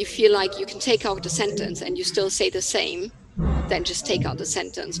and you feel like you can take out the sentence and you still say the same, then just take out the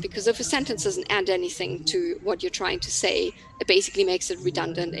sentence, because if a sentence doesn't add anything to what you're trying to say, it basically makes it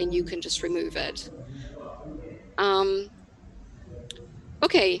redundant and you can just remove it.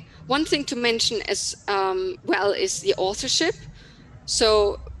 Okay, one thing to mention as well is the authorship.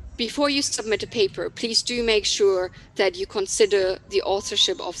 So before you submit a paper, please do make sure that you consider the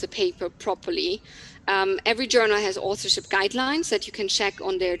authorship of the paper properly. Every journal has authorship guidelines that you can check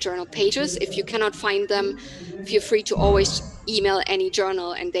on their journal pages. If you cannot find them, feel free to always email any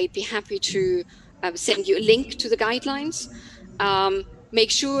journal and they'd be happy to send you a link to the guidelines.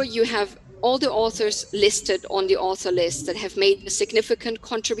 Make sure you have all the authors listed on the author list that have made a significant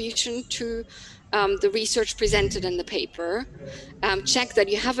contribution to the research presented in the paper. Check that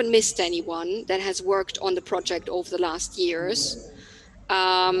you haven't missed anyone that has worked on the project over the last years.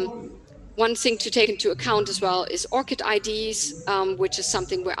 One thing to take into account as well is ORCID IDs, which is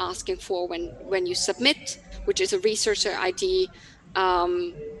something we're asking for when you submit, which is a researcher ID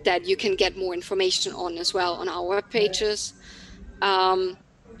that you can get more information on as well on our web pages. And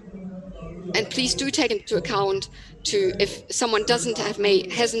please do take into account if someone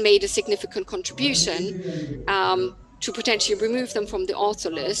hasn't made a significant contribution, to potentially remove them from the author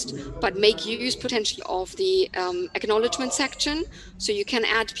list, but make use potentially of the acknowledgement section. So you can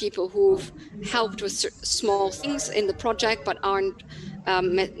add people who've helped with small things in the project, but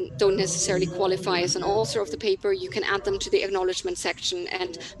don't necessarily qualify as an author of the paper. You can add them to the acknowledgement section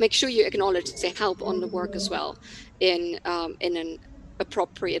and make sure you acknowledge their help on the work as well in an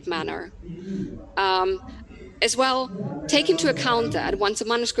appropriate manner. As well, take into account that once a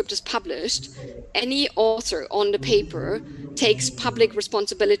manuscript is published, any author on the paper takes public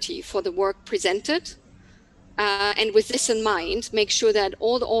responsibility for the work presented. And with this in mind, make sure that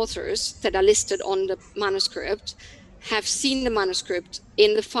all the authors that are listed on the manuscript have seen the manuscript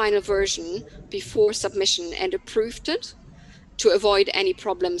in the final version before submission and approved it to avoid any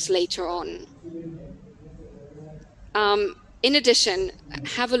problems later on. In addition,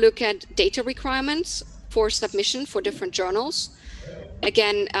 have a look at data requirements for submission for different journals.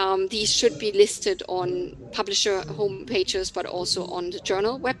 Again, these should be listed on publisher home pages, but also on the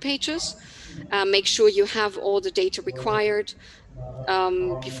journal web pages. Make sure you have all the data required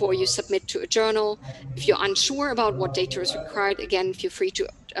before you submit to a journal. If you're unsure about what data is required, again, feel free to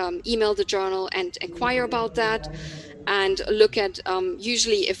email the journal and inquire about that. And look at,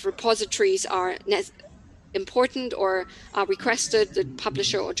 usually if repositories are important or are requested, the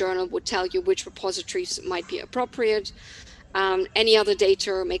publisher or journal would tell you which repositories might be appropriate. Any other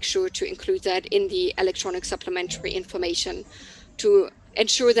data, make sure to include that in the electronic supplementary information to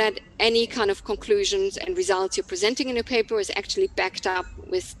ensure that any kind of conclusions and results you're presenting in your paper is actually backed up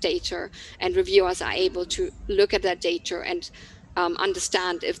with data, and reviewers are able to look at that data and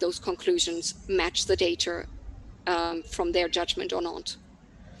understand if those conclusions match the data from their judgment or not.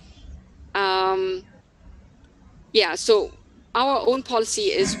 Yeah, so our own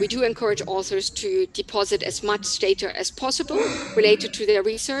policy is we do encourage authors to deposit as much data as possible related to their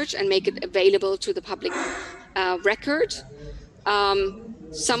research and make it available to the public record.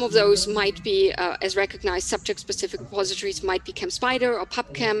 Some of those might be, as recognized, subject-specific repositories might be ChemSpider or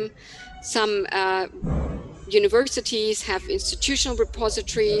PubChem. Some universities have institutional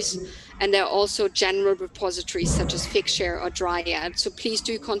repositories, and there are also general repositories such as Figshare or Dryad. So please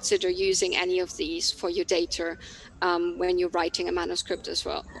do consider using any of these for your data when you're writing a manuscript as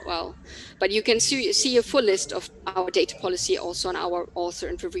well. But you can see a full list of our data policy also on our author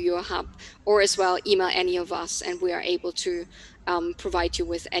and reviewer hub, or as well email any of us, and we are able to provide you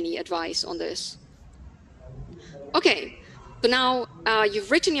with any advice on this. Okay. So now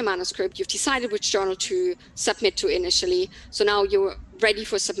you've written your manuscript, you've decided which journal to submit to initially. So now you're ready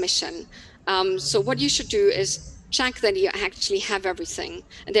for submission. So what you should do is check that you actually have everything.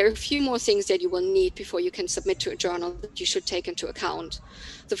 And there are a few more things that you will need before you can submit to a journal that you should take into account.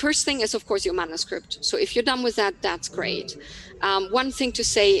 The first thing is, of course, your manuscript. So if you're done with that, that's great. One thing to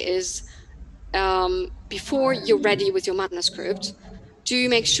say is, before you're ready with your manuscript, do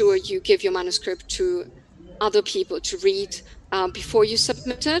make sure you give your manuscript to other people to read before you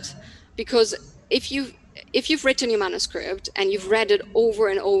submit it, because if you've written your manuscript and you've read it over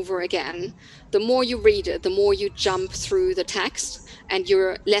and over again, the more you read it, the more you jump through the text and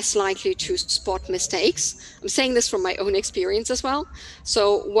you're less likely to spot mistakes. I'm saying this from my own experience as well.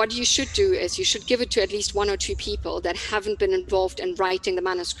 So what you should do is you should give it to at least 1 or 2 people that haven't been involved in writing the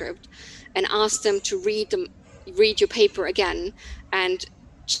manuscript and ask them to read your paper again and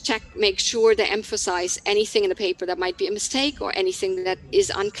make sure they emphasize anything in the paper that might be a mistake or anything that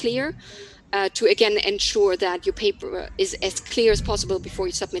is unclear, to again ensure that your paper is as clear as possible before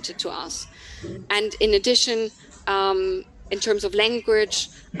you submit it to us. And in addition, in terms of language,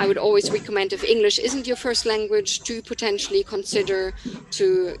 I would always recommend, if English isn't your first language, to potentially consider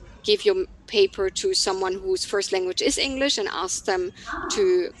to give your paper to someone whose first language is English and ask them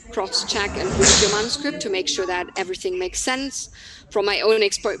to cross-check and read your manuscript to make sure that everything makes sense. From my own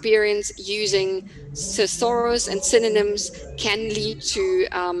experience, using thesaurus and synonyms can lead to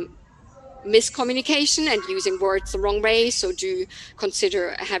miscommunication and using words the wrong way. So do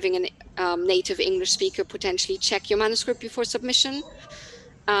consider having a native English speaker potentially check your manuscript before submission.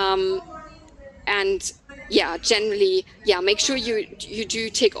 And yeah, generally, yeah, make sure you do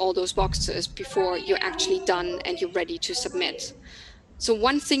tick all those boxes before you're actually done and you're ready to submit. So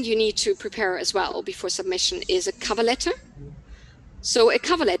one thing you need to prepare as well before submission is a cover letter. So a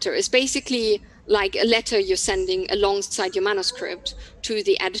cover letter is basically like a letter you're sending alongside your manuscript to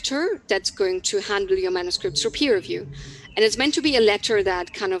the editor that's going to handle your manuscript through peer review. And it's meant to be a letter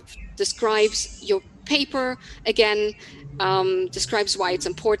that kind of describes your paper, again, describes why it's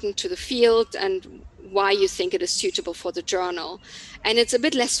important to the field and why you think it is suitable for the journal. And it's a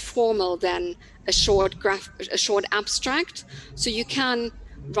bit less formal than a short abstract. So you can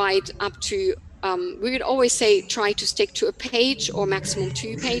write up to we would always say try to stick to a page or maximum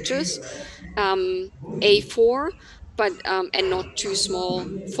 2 pages, A4, but and not too small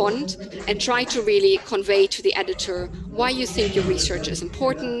font, and try to really convey to the editor why you think your research is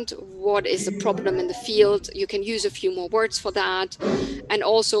important, what is the problem in the field. You can use a few more words for that, and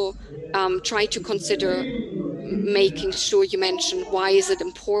also try to consider making sure you mention why is it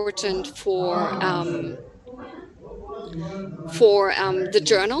important for the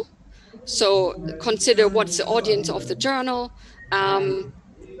journal. So consider what's the audience of the journal.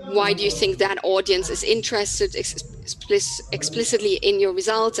 Why do you think that audience is interested explicitly in your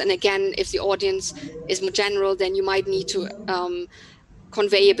results? And again, if the audience is more general, then you might need to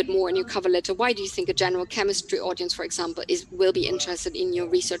convey a bit more in your cover letter. Why do you think a general chemistry audience, for example, will be interested in your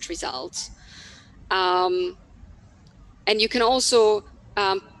research results? And you can also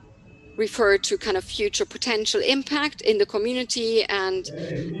refer to kind of future potential impact in the community and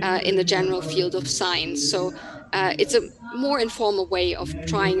in the general field of science. So it's a more informal way of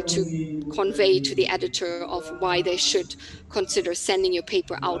trying to convey to the editor of why they should consider sending your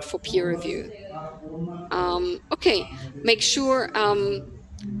paper out for peer review. Okay, make sure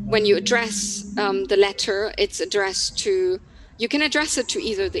when you address the letter, it's addressed to, you can address it to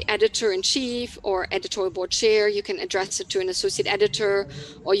either the editor-in-chief or editorial board chair. You can address it to an associate editor,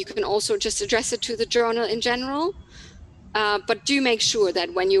 or you can also just address it to the journal in general. But do make sure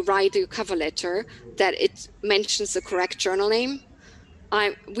that when you write your cover letter, that it mentions the correct journal name.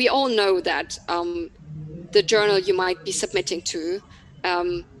 We all know that the journal you might be submitting to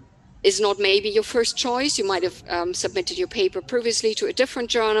is not maybe your first choice. You might have submitted your paper previously to a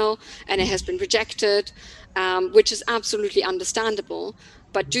different journal and it has been rejected, which is absolutely understandable.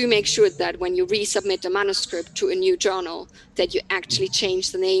 But do make sure that when you resubmit a manuscript to a new journal, that you actually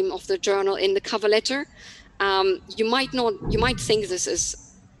change the name of the journal in the cover letter. You might think this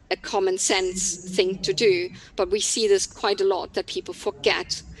is a common sense thing to do, but we see this quite a lot, that people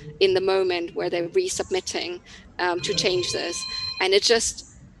forget in the moment where they're resubmitting to change this. And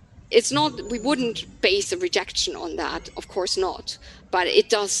it's not, we wouldn't base a rejection on that, of course not, but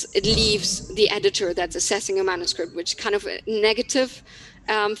it leaves the editor that's assessing a manuscript, which kind of a negative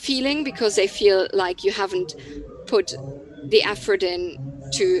feeling, because they feel like you haven't put the effort in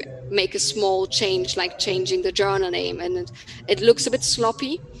to make a small change, like changing the journal name, and it looks a bit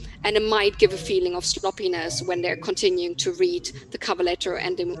sloppy, and it might give a feeling of sloppiness when they're continuing to read the cover letter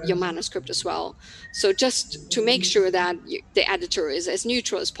and your manuscript as well. So just to make sure that the editor is as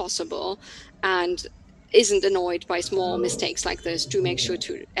neutral as possible and isn't annoyed by small mistakes like this, do make sure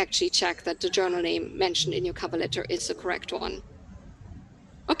to actually check that the journal name mentioned in your cover letter is the correct one.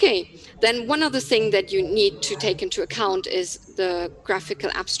 Okay, then one other thing that you need to take into account is the graphical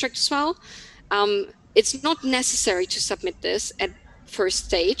abstract as well. It's not necessary to submit this at first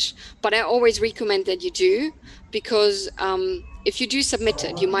stage, but I always recommend that you do, because if you do submit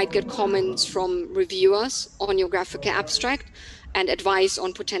it, you might get comments from reviewers on your graphical abstract and advice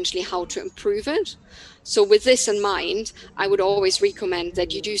on potentially how to improve it. So with this in mind, I would always recommend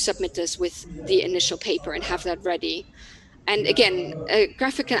that you do submit this with the initial paper and have that ready. And again, a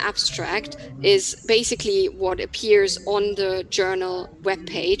graphical abstract is basically what appears on the journal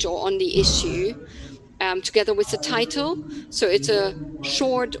webpage or on the issue, together with the title. So it's a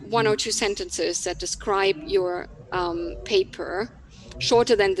short 1 or 2 sentences that describe your paper,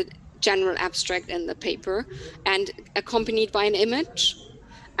 shorter than the general abstract in the paper, and accompanied by an image.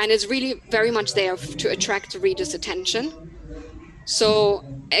 And it's really very much there to attract the reader's attention. So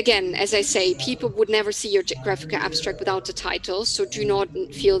again, as I say, people would never see your graphical abstract without the title, so do not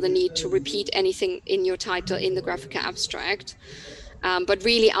feel the need to repeat anything in your title in the graphical abstract. But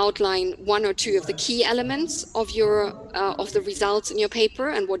really outline 1 or 2 of the key elements of the results in your paper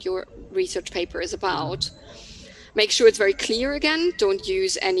and what your research paper is about. Make sure it's very clear again. Don't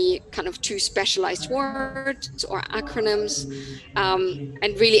use any kind of too specialized words or acronyms,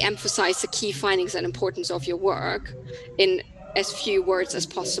 and really emphasize the key findings and importance of your work in as few words as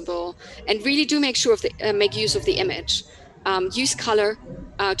possible. And really do make sure make use of the image. Use color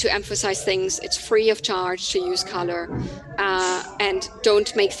to emphasize things. It's free of charge to use color, and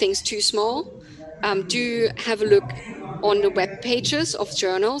don't make things too small. Do have a look on the web pages of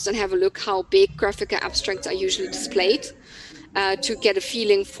journals and have a look how big graphical abstracts are usually displayed, to get a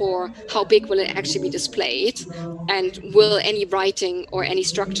feeling for how big will it actually be displayed, and will any writing or any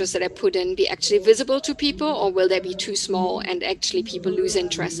structures that I put in be actually visible to people, or will they be too small and actually people lose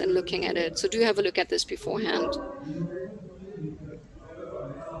interest in looking at it. So do have a look at this beforehand.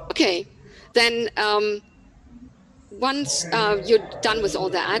 Okay, then once you're done with all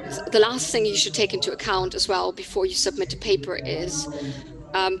that, the last thing you should take into account as well before you submit a paper is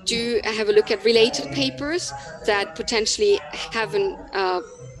do have a look at related papers that potentially haven't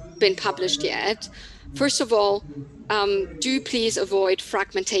been published yet. First of all, do please avoid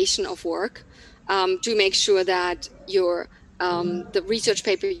fragmentation of work. Do make sure that the research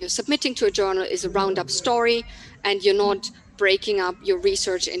paper you're submitting to a journal is a roundup story, and you're not breaking up your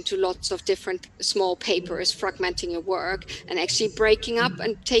research into lots of different small papers, fragmenting your work, and actually breaking up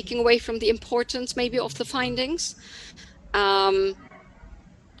and taking away from the importance maybe of the findings.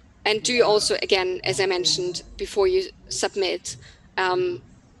 And do also, again, as I mentioned, before you submit,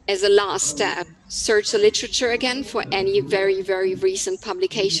 as a last step, search the literature again for any very, very recent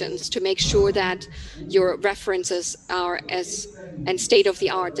publications to make sure that your references are and state of the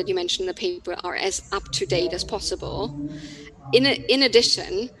art that you mentioned in the paper are as up to date as possible. In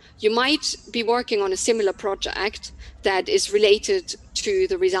addition, you might be working on a similar project that is related to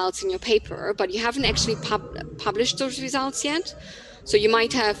the results in your paper, but you haven't actually published those results yet. So you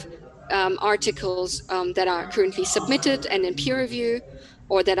might have articles that are currently submitted and in peer review,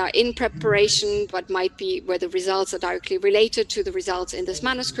 or that are in preparation, but might be where the results are directly related to the results in this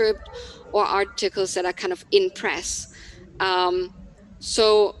manuscript, or articles that are kind of in press.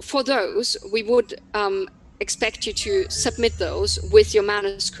 So for those, we would expect you to submit those with your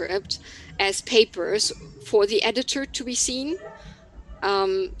manuscript as papers for the editor to be seen.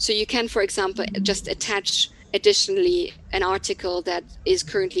 So you can, for example, just attach additionally an article that is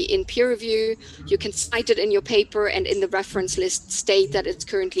currently in peer review. You can cite it in your paper and in the reference list state that it's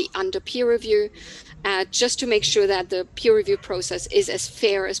currently under peer review, just to make sure that the peer review process is as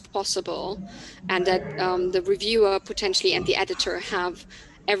fair as possible, and that the reviewer potentially and the editor have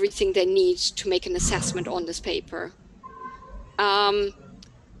everything they need to make an assessment on this paper.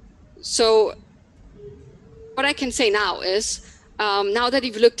 So what I can say now is, now that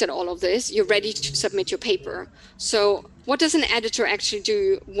you've looked at all of this, you're ready to submit your paper. So what does an editor actually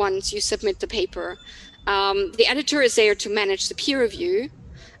do once you submit the paper? The editor is there to manage the peer review,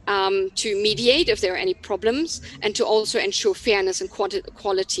 to mediate if there are any problems, and to also ensure fairness and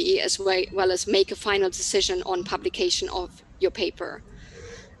quality, as well as make a final decision on publication of your paper.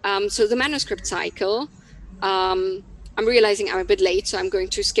 So the manuscript cycle, I'm realizing I'm a bit late, so I'm going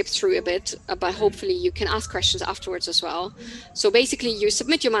to skip through a bit, but hopefully you can ask questions afterwards as well. So basically you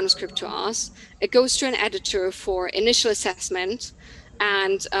submit your manuscript to us, it goes to an editor for initial assessment,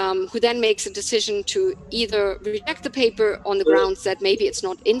 and who then makes a decision to either reject the paper on the grounds that maybe it's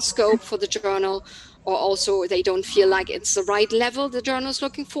not in scope for the journal, or also they don't feel like it's the right level the journal is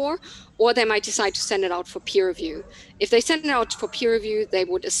looking for, or they might decide to send it out for peer review. If they send it out for peer review, they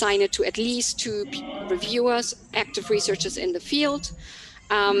would assign it to at least 2 reviewers, active researchers in the field,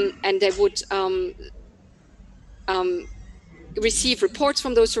 and they would receive reports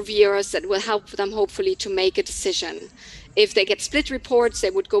from those reviewers that will help them hopefully to make a decision. If they get split reports,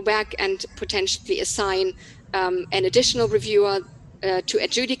 they would go back and potentially assign an additional reviewer to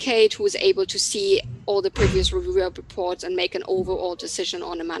adjudicate, who is able to see all the previous reviewer reports and make an overall decision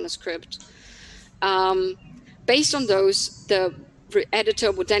on a manuscript. Based on those, the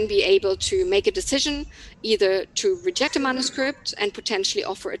editor would then be able to make a decision either to reject a manuscript and potentially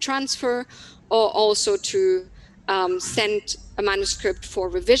offer a transfer, or also to send a manuscript for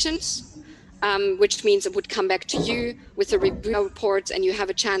revisions, which means it would come back to you with the review reports, and you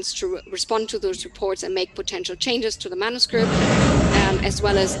have a chance to respond to those reports and make potential changes to the manuscript, as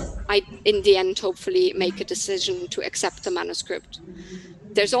well as, in the end, hopefully make a decision to accept the manuscript.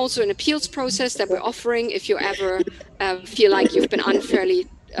 There's also an appeals process that we're offering if you ever feel like you've been unfairly,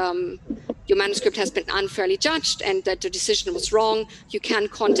 your manuscript has been unfairly judged and that the decision was wrong. You can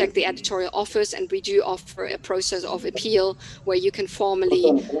contact the editorial office, and we do offer a process of appeal where you can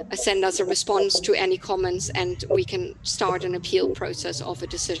formally send us a response to any comments, and we can start an appeal process of a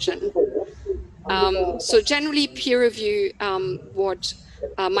decision. So generally, peer review, what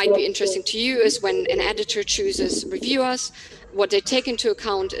might be interesting to you is when an editor chooses reviewers, what they take into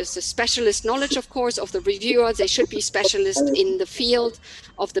account is the specialist knowledge, of course, of the reviewer. They should be specialists in the field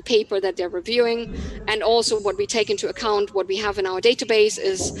of the paper that they're reviewing. And also what we take into account, what we have in our database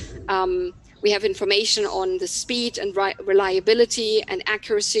is we have information on the speed and reliability and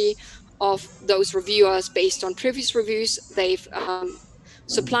accuracy of those reviewers based on previous reviews they've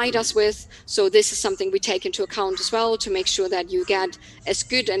supplied us with. So this is something we take into account as well to make sure that you get as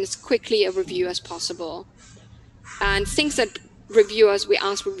good and as quickly a review as possible. And things that we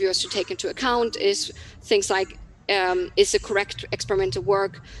ask reviewers to take into account is things like, is the correct experimental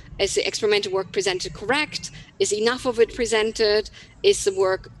work, is the experimental work presented correct? Is enough of it presented? Is the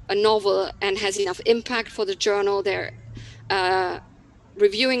work a novel and has enough impact for the journal they're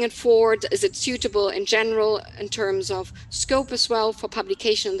reviewing it for? Is it suitable in general in terms of scope as well for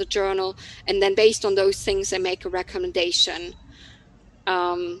publication in the journal? And then based on those things, they make a recommendation.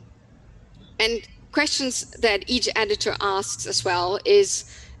 And questions that each editor asks as well is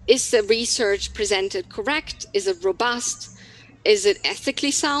the research presented correct? Is it robust? Is it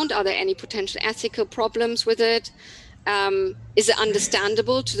ethically sound? Are there any potential ethical problems with it? Is it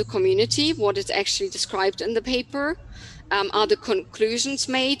understandable to the community, what is actually described in the paper? Are the conclusions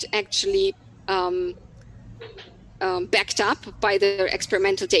made actually backed up by their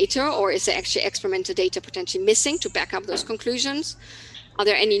experimental data, or is there actually experimental data potentially missing to back up those conclusions? Are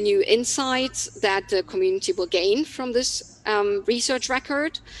there any new insights that the community will gain from this research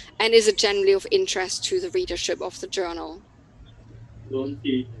record? And is it generally of interest to the readership of the journal?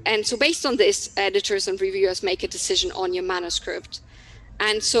 And so based on this, editors and reviewers make a decision on your manuscript.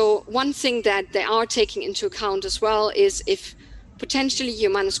 And so one thing that they are taking into account as well is if potentially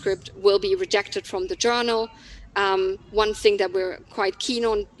your manuscript will be rejected from the journal. One thing that we're quite keen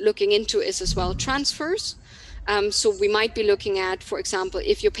on looking into is as well transfers. So we might be looking at, for example,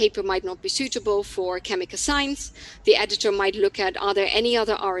 if your paper might not be suitable for chemical science, the editor might look at, are there any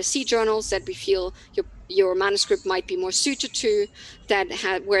other RSC journals that we feel your manuscript might be more suited to,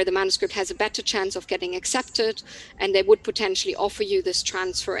 where the manuscript has a better chance of getting accepted, and they would potentially offer you this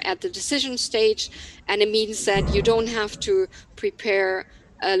transfer at the decision stage. And it means that you don't have to prepare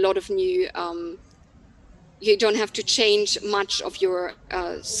a lot of new you don't have to change much of your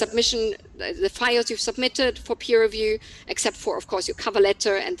submission, the files you've submitted for peer review, except for, of course, your cover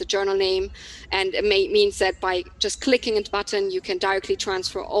letter and the journal name. And it means that by just clicking a button, you can directly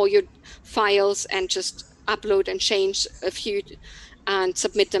transfer all your files and just upload and change a few and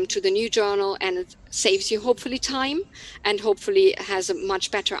submit them to the new journal. And it saves you hopefully time and hopefully has a much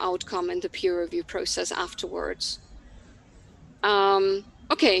better outcome in the peer review process afterwards.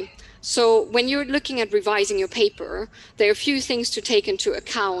 Okay. So when you're looking at revising your paper, there are a few things to take into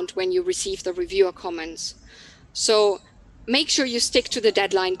account when you receive the reviewer comments. So make sure you stick to the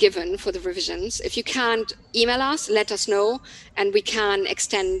deadline given for the revisions. If you can't, email us, let us know, and we can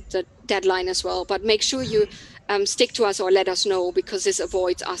extend the deadline as well. But make sure you stick to us or let us know, because this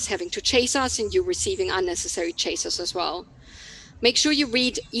avoids us having to chase us and you receiving unnecessary chases as well. Make sure you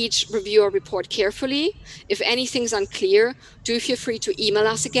read each reviewer report carefully. If anything's unclear, do feel free to email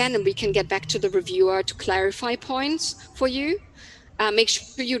us again and we can get back to the reviewer to clarify points for you. Make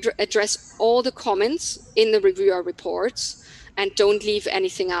sure you address all the comments in the reviewer reports and don't leave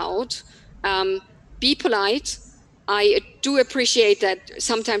anything out. Be polite. I do appreciate that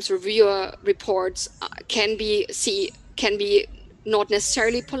sometimes reviewer reports can be not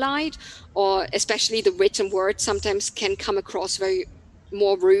necessarily polite, or especially the written word sometimes can come across very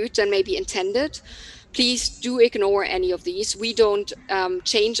more rude than maybe intended. Please do ignore any of these. We don't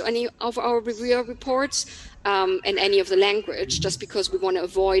change any of our reviewer reports in any of the language, just because we want to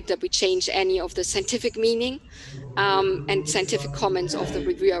avoid that we change any of the scientific meaning and scientific comments of the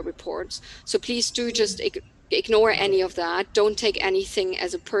reviewer reports. So please do just ignore any of that. Don't take anything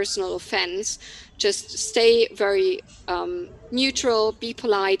as a personal offense. Just stay very neutral, be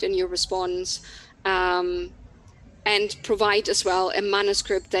polite in your response, and provide as well a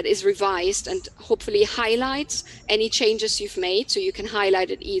manuscript that is revised and hopefully highlights any changes you've made. So you can highlight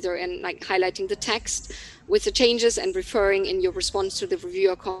it either in like highlighting the text with the changes and referring in your response to the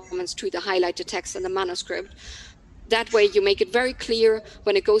reviewer comments to the highlighted text in the manuscript. That way you make it very clear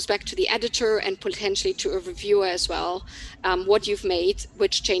when it goes back to the editor and potentially to a reviewer as well, what you've made,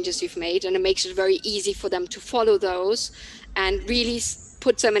 which changes you've made, and it makes it very easy for them to follow those and really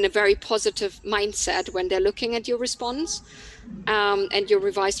puts them in a very positive mindset when they're looking at your response and your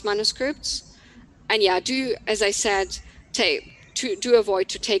revised manuscripts. And yeah, do, as I said, do avoid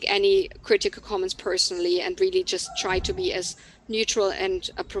to take any critical comments personally and really just try to be as neutral and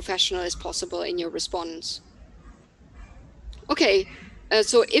professional as possible in your response. Okay,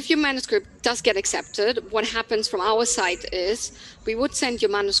 So if your manuscript does get accepted, what happens from our side is we would send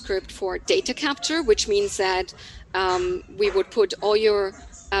your manuscript for data capture, which means that we would put all your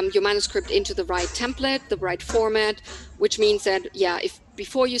manuscript into the right template, the right format, which means that, yeah, if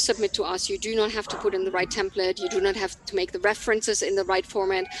before you submit to us, you do not have to put in the right template, you do not have to make the references in the right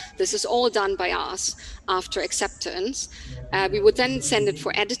format. This is all done by us after acceptance. We would then send it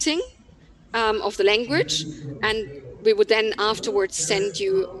for editing of the language, and we would then afterwards send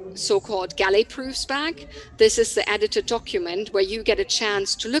you so-called galley proofs back. This is the edited document where you get a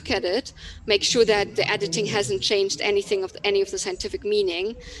chance to look at it, make sure that the editing hasn't changed anything of any of the scientific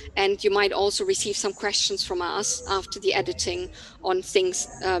meaning, and you might also receive some questions from us after the editing on things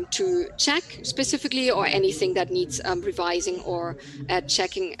to check specifically, or anything that needs revising or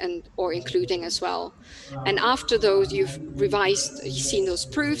checking and or including as well. And after those, you've revised, you've seen those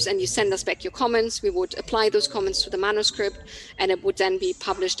proofs, and you send us back your comments. We would apply those comments to the manuscript, and it would then be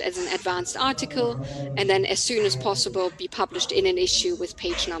published as an advanced article, and then as soon as possible be published in an issue with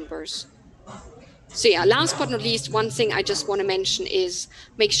page numbers. So yeah, last but not least, one thing I just want to mention is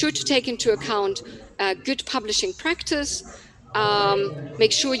make sure to take into account good publishing practice.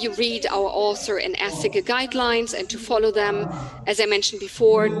 Make sure you read our author and ethical guidelines and to follow them. As I mentioned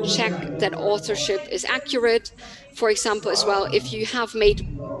before, check that authorship is accurate. For example, as well, if you have made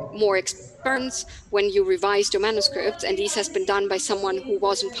more experiments when you revised your manuscripts, and this has been done by someone who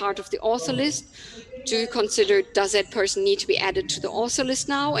wasn't part of the author list, do consider, does that person need to be added to the author list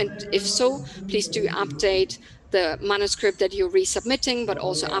now? And if so, please do update the manuscript that you're resubmitting, but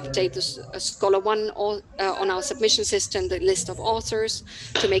also update the Scholar One on our submission system, the list of authors,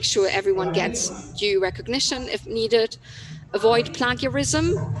 to make sure everyone gets due recognition if needed. Avoid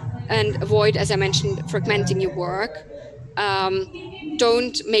plagiarism and avoid, as I mentioned, fragmenting your work.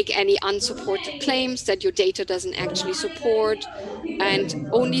 Don't make any unsupported claims that your data doesn't actually support, and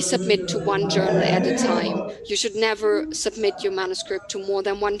only submit to one journal at a time. You should never submit your manuscript to more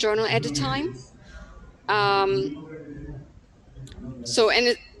than one journal at a time.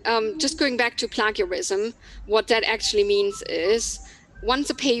 Just going back to plagiarism, what that actually means is once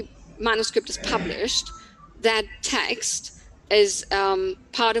a manuscript is published, that text is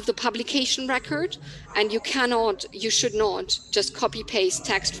part of the publication record, and you should not just copy paste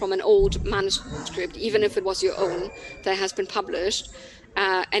text from an old manuscript, even if it was your own that has been published,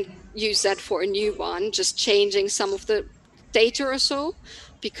 and use that for a new one, just changing some of the data or so,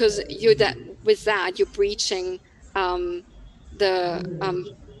 because with that you're breaching the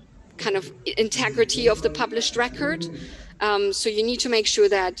kind of integrity of the published record. So you need to make sure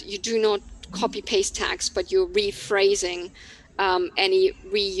that you do not copy paste text, but you're rephrasing any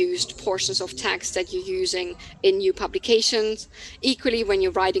reused portions of text that you're using in new publications. Equally, when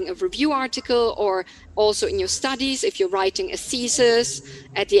you're writing a review article, or also in your studies, if you're writing a thesis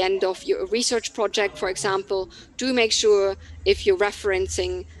at the end of your research project, for example, do make sure, if you're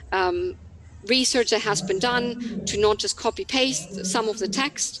referencing research that has been done, to not just copy paste some of the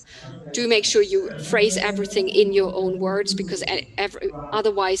text. Do make sure you phrase everything in your own words, because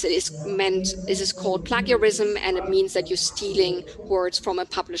otherwise it is called plagiarism, and it means that you're stealing words from a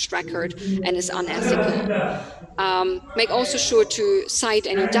published record and is unethical. Make also sure to cite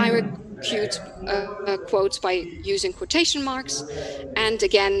any direct quotes by using quotation marks. And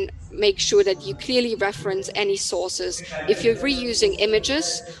again, make sure that you clearly reference any sources. If you're reusing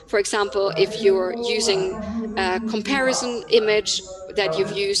images, for example, if you're using a comparison image that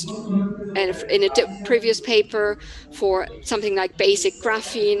you've used in a previous paper for something like basic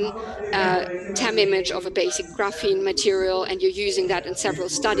graphene, TEM image of a basic graphene material, and you're using that in several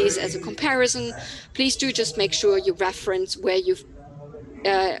studies as a comparison, please do just make sure you reference where you've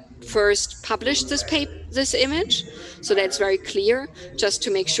first published this image, so that's very clear, just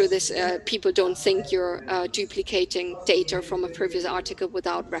to make sure this people don't think you're duplicating data from a previous article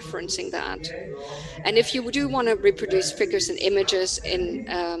without referencing that. And if you do want to reproduce figures and images in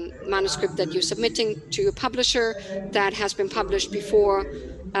manuscript that you're submitting to a publisher that has been published before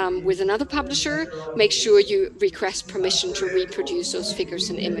with another publisher, make sure you request permission to reproduce those figures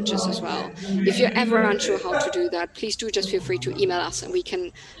and images as well. If you're ever unsure how to do that, please do just feel free to email us, and we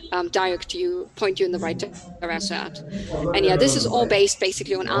can point you in the right direction. And yeah, this is all based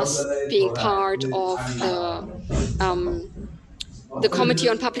basically on us being part of the Committee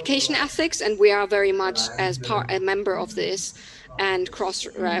on Publication Ethics, and we are very much a member of this. And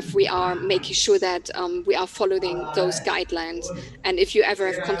Crossref, we are making sure that we are following those guidelines. And if you ever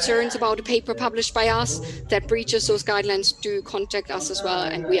have concerns about a paper published by us that breaches those guidelines, do contact us as well.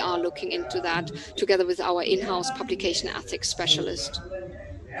 And we are looking into that together with our in-house publication ethics specialist.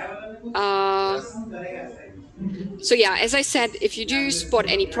 So yeah, as I said, if you do spot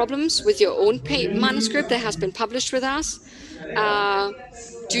any problems with your own manuscript that has been published with us,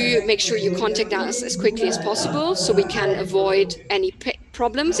 do make sure you contact us as quickly as possible so we can avoid any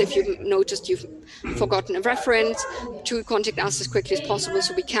problems. If you've noticed you've forgotten a reference, to contact us as quickly as possible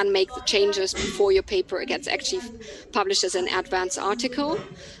so we can make the changes before your paper gets actually published as an advanced article.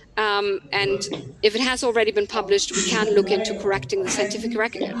 And if it has already been published, we can look into correcting the scientific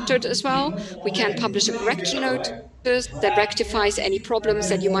record as well. We can publish a correction notice that rectifies any problems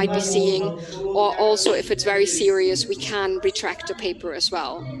that you might be seeing, or also if it's very serious, we can retract the paper as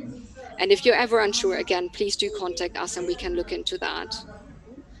well. And if you're ever unsure, again, please do contact us and we can look into that.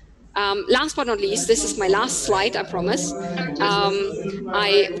 Last but not least, this is my last slide, I promise.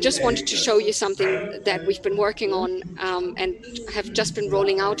 I just wanted to show you something that we've been working on and have just been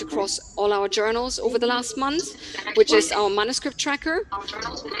rolling out across all our journals over the last month, which is our manuscript tracker.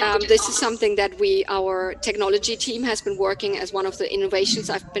 This is something that our technology team has been working as one of the innovations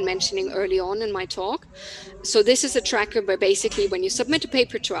I've been mentioning early on in my talk. So this is a tracker where basically when you submit a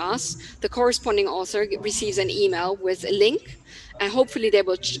paper to us, the corresponding author receives an email with a link, and hopefully they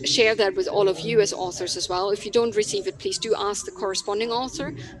will share that with all of you as authors as well. If you don't receive it, please do ask the corresponding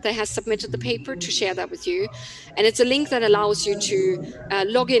author that has submitted the paper to share that with you. And it's a link that allows you to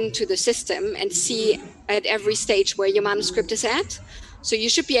log into the system and see at every stage where your manuscript is at. So you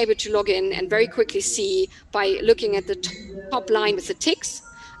should be able to log in and very quickly see by looking at the top line with the ticks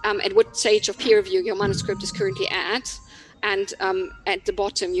at what stage of peer review your manuscript is currently at. And at the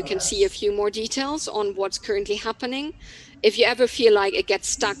bottom, you can see a few more details on what's currently happening. If you ever feel like it gets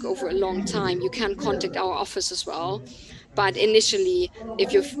stuck over a long time, you can contact our office as well. But initially,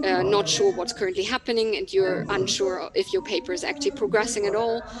 if you're not sure what's currently happening and you're unsure if your paper is actually progressing at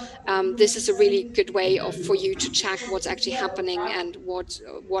all, this is a really good way for you to check what's actually happening and what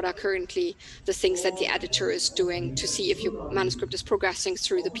are currently the things that the editor is doing to see if your manuscript is progressing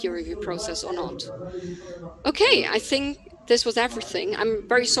through the peer review process or not. Okay, I think this was everything. I'm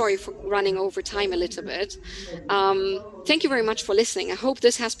very sorry for running over time a little bit. Thank you very much for listening. I hope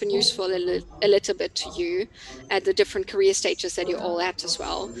this has been useful a little bit to you at the different career stages that you're all at as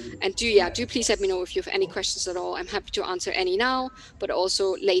well. And do please let me know if you have any questions at all. I'm happy to answer any now, but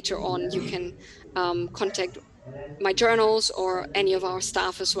also later on you can contact my journals or any of our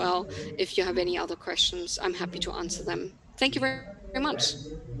staff as well. If you have any other questions, I'm happy to answer them. Thank you very much.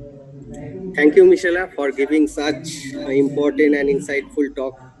 Thank you, Michaela, for giving such important and insightful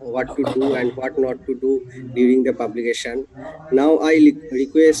talk what to do and what not to do during the publication. Now I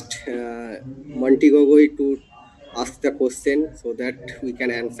request Monty Gogoi to ask the question so that we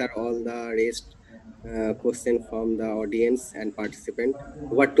can answer all the rest question from the audience and participant.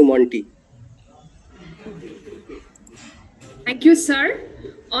 What to Monty? Thank you, sir.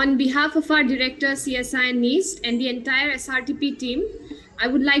 On behalf of our director, CSIR NIST, and the entire SRTP team, I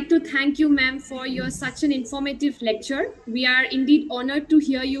would like to thank you, ma'am, for such an informative lecture. We are indeed honored to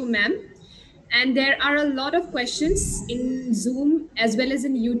hear you, ma'am. And there are a lot of questions in Zoom as well as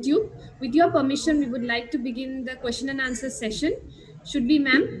in YouTube. With your permission, we would like to begin the question and answer session. Should we,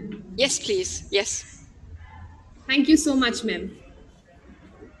 ma'am? Yes, please. Yes. Thank you so much, ma'am.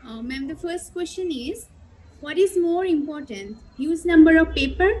 Ma'am, the first question is, what is more important, huge number of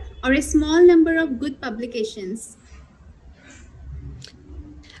paper or a small number of good publications?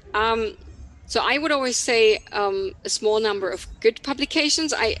 So I would always say a small number of good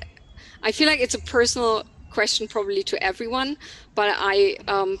publications. I feel like it's a personal question probably to everyone, but I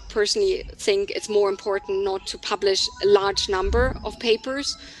personally think it's more important not to publish a large number of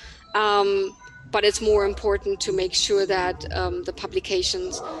papers, but it's more important to make sure that the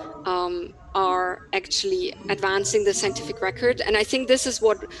publications are actually advancing the scientific record. And I think this is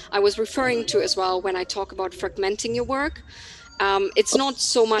what I was referring to as well when I talk about fragmenting your work. It's not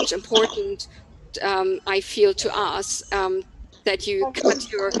so much important, I feel, to us that you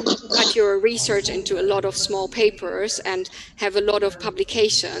cut your research into a lot of small papers and have a lot of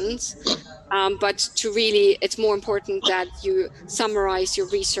publications, but to really, it's more important that you summarize your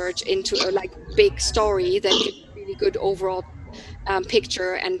research into a big story that gives a really good overall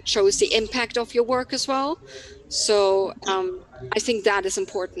picture and shows the impact of your work as well. So I think that is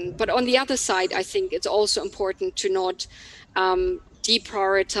important. But on the other side, I think it's also important to not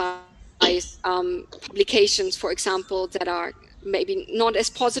deprioritize publications, for example, that are maybe not as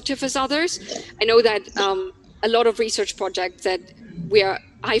positive as others. I know that a lot of research projects that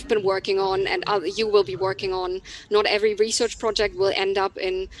I've been working on and you will be working on, not every research project will end up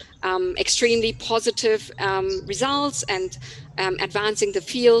in extremely positive results and advancing the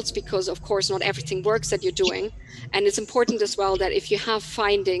fields, because of course not everything works that you're doing. And it's important as well that if you have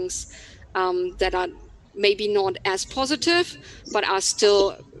findings that are maybe not as positive, but are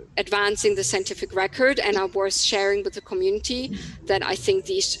still advancing the scientific record and are worth sharing with the community, that I think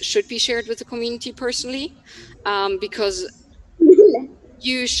these should be shared with the community personally, because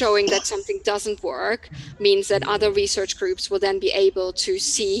you showing that something doesn't work means that other research groups will then be able to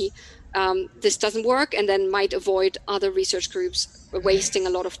see this doesn't work, and then might avoid other research groups wasting a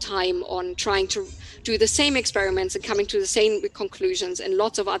lot of time on trying to do the same experiments and coming to the same conclusions in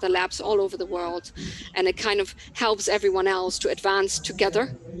lots of other labs all over the world. And it kind of helps everyone else to advance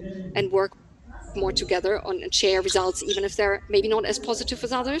together and work more together on and share results, even if they're maybe not as positive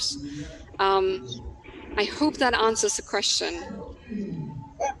as others. I hope that answers the question.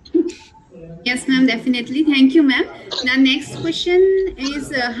 Yes, ma'am, definitely. Thank you, ma'am. The next question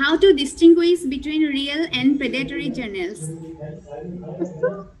is how to distinguish between real and predatory journals.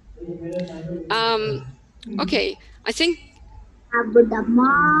 Okay, I think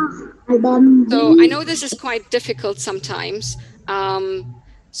so. I know this is quite difficult sometimes.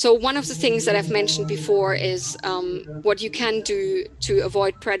 So one of the things that I've mentioned before is what you can do to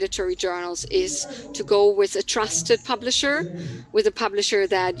avoid predatory journals is to go with a trusted publisher, with a publisher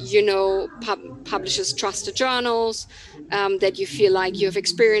that you know publishes trusted journals, that you feel like you have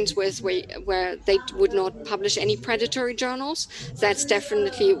experience with, where they would not publish any predatory journals. That's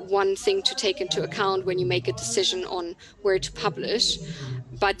definitely one thing to take into account when you make a decision on where to publish.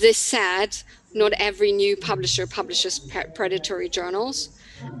 But this said, not every new publisher publishes predatory journals.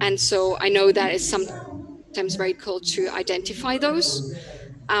 And so I know that is sometimes very difficult to identify those.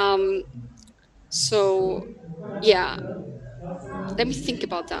 So yeah, let me think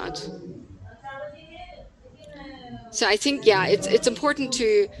about that. So I think, yeah, it's important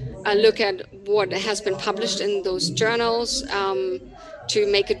to look at what has been published in those journals, to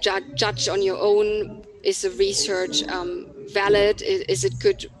make a judge on your own. Is the research valid? Is it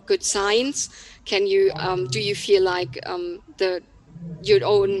good science? Can you do you feel like your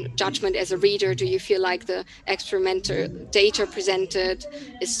own judgment as a reader, do you feel like the experimental data presented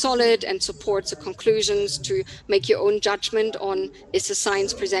is solid and supports the conclusions, to make your own judgment on, is the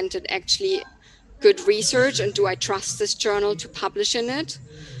science presented actually good research, and do I trust this journal to publish in it?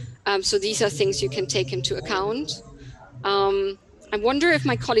 So these are things you can take into account. I wonder if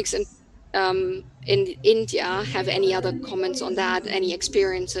my colleagues in India have any other comments on that, any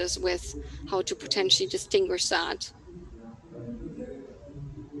experiences with how to potentially distinguish that.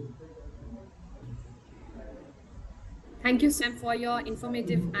 Thank you, Sam, for your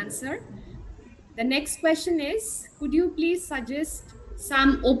informative answer. The next question is, could you please suggest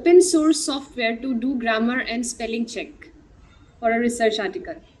some open source software to do grammar and spelling check for a research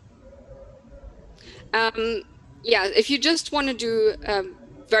article? Yeah, if you just want to do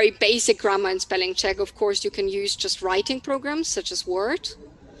very basic grammar and spelling check, of course, you can use just writing programs such as Word.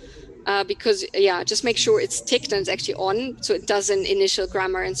 Because, yeah, just make sure it's ticked and it's actually on, so it does an initial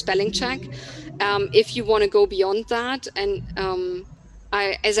grammar and spelling check. If you want to go beyond that, and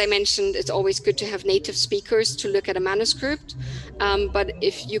as I mentioned, it's always good to have native speakers to look at a manuscript. But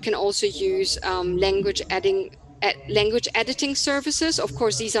if you can also use language editing services, of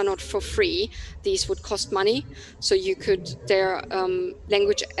course, these are not for free. These would cost money. So there are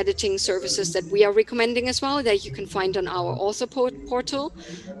language editing services that we are recommending as well, that you can find on our author portal,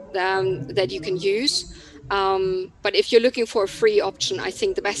 that you can use. But if you're looking for a free option, I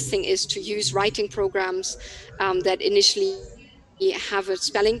think the best thing is to use writing programs that initially have a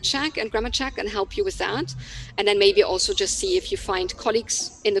spelling check and grammar check and help you with that. And then maybe also just see if you find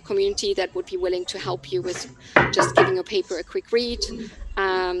colleagues in the community that would be willing to help you with just giving a paper a quick read,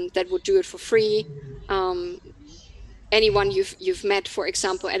 that would do it for free. Anyone you've met, for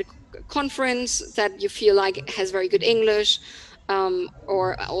example, at a conference that you feel like has very good English,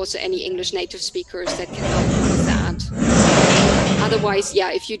 or also any English native speakers that can help you with that. Otherwise,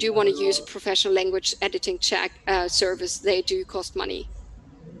 yeah, if you do want to use a professional language editing check service, they do cost money.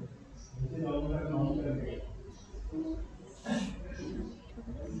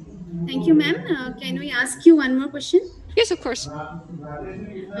 Thank you, ma'am. Can we ask you one more question? Yes, of course.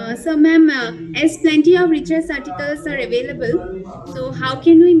 So, ma'am, as plenty of research articles are available, so how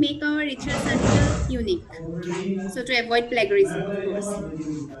can we make our research article unique? So to avoid plagiarism, of course.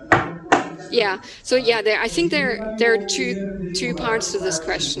 Yeah. So yeah, I think there are two parts to this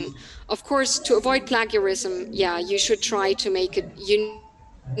question. Of course, to avoid plagiarism, yeah, you should try to make it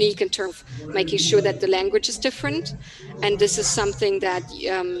unique in terms of making sure that the language is different, and this is something that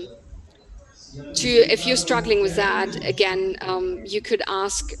if you're struggling with that, again, you could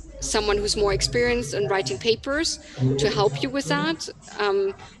ask someone who's more experienced in writing papers to help you with that.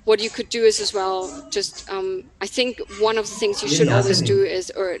 What you could do is as well, just I think one of the things you should always do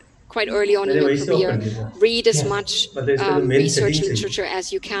is, or quite early on in your career, read as much research literature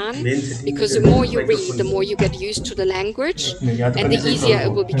as you can, because the more you read, the more you get used to the language, and the easier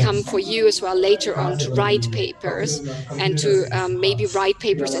it will become for you as well later on to write papers, and to maybe write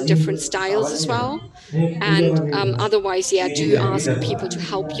papers in different styles as well. And otherwise, yeah, do ask people to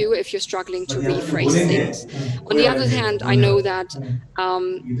help you if you're struggling to rephrase things. On the other hand, I know that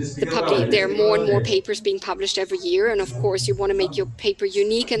there are more and more papers being published every year, and of course you want to make your paper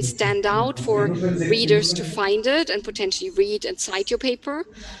unique and stand out for readers to find it and potentially read and cite your paper.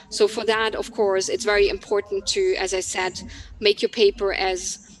 So for that, of course, it's very important to, as I said, make your paper as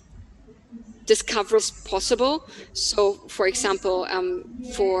discoverable as possible. So for example,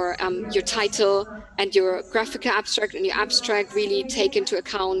 for your title and your graphical abstract and your abstract, really take into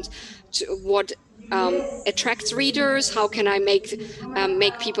account what attracts readers. How can I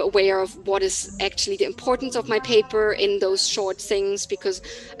make people aware of what is actually the importance of my paper in those short things? Because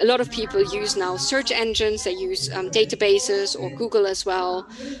a lot of people use now search engines, they use databases or Google as well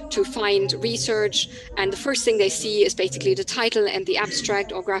to find research, and the first thing they see is basically the title and the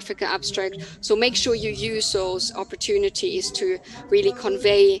abstract or graphical abstract. So make sure you use those opportunities to really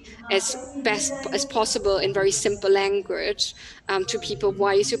convey as best as possible in very simple language to people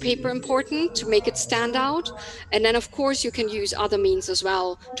why is your paper important, to make it stand out. And then of course you can use other means as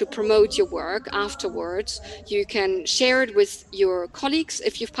well to promote your work afterwards. You can share it with your colleagues.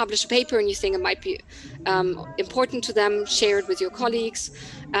 If you've published a paper and you think it might be important to them, share it with your colleagues.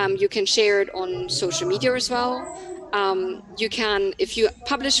 You can share it on social media as well. You can, if you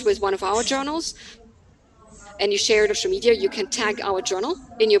publish with one of our journals and you share it on social media, you can tag our journal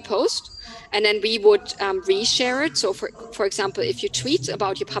in your post, and then we would reshare it. So for example, if you tweet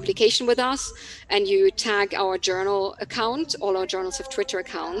about your publication with us and you tag our journal account, all our journals have Twitter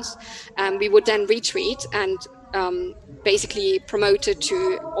accounts, we would then retweet and basically promote it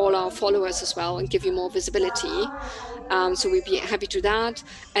to all our followers as well and give you more visibility. So we'd be happy to do that.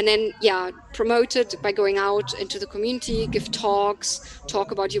 And then, yeah, promote it by going out into the community, give talks,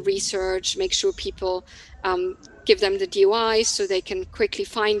 talk about your research, make sure people give them the DOIs so they can quickly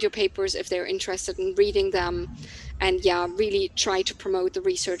find your papers if they're interested in reading them. And yeah, really try to promote the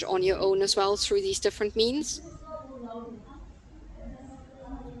research on your own as well through these different means.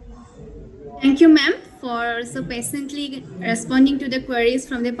 Thank you, ma'am, for so patiently responding to the queries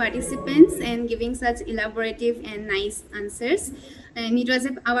from the participants and giving such elaborative and nice answers. And it was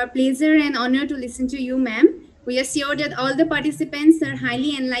our pleasure and honor to listen to you, ma'am. We are sure that all the participants are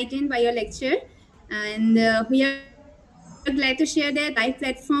highly enlightened by your lecture. And we are glad to share that live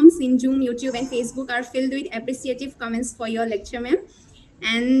platforms in Zoom, YouTube, and Facebook are filled with appreciative comments for your lecture, ma'am.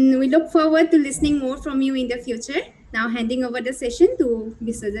 And we look forward to listening more from you in the future. Now handing over the session to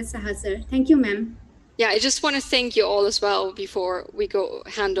Biswajit Saha, sir. Thank you, ma'am. Yeah, I just want to thank you all as well before we go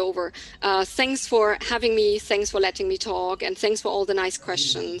hand over. Thanks for having me, thanks for letting me talk, and thanks for all the nice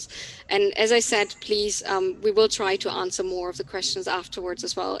questions. And as I said, please, we will try to answer more of the questions afterwards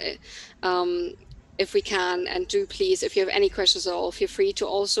as well, if we can. And do please, if you have any questions at all, feel free to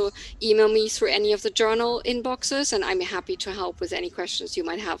also email me through any of the journal inboxes, and I'm happy to help with any questions you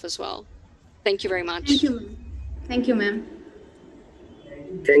might have as well. Thank you very much. Thank you, ma'am. Thank you, ma'am.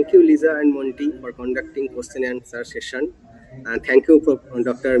 Thank you, Lisa and Monty, for conducting question and answer session. And thank you,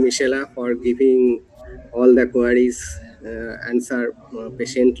 Dr. Michaela, for giving all the queries answer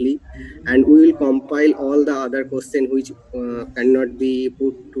patiently. And we will compile all the other questions which cannot be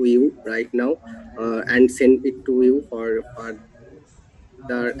put to you right now and send it to you for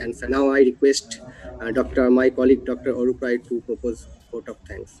further answer. Now I request my colleague, Dr. Orupai, to propose vote of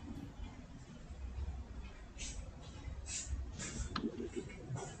thanks.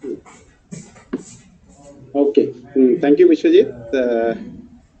 Okay, thank you, Vishwajit.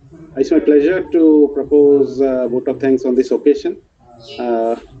 It's my pleasure to propose vote of thanks on this occasion.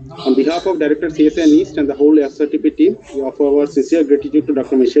 On behalf of Director CSIR East and the whole SRTP team, we offer our sincere gratitude to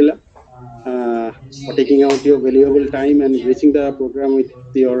Dr. Michaela for taking out your valuable time and gracing the program with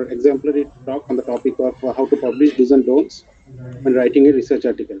your exemplary talk on the topic of how to publish do's and don'ts when writing a research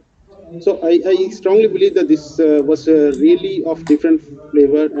article. So I strongly believe that this was really of different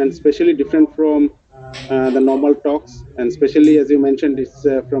flavor and especially different from the normal talks, and especially as you mentioned, it's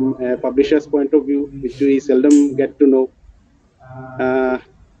from a publisher's point of view, which we seldom get to know.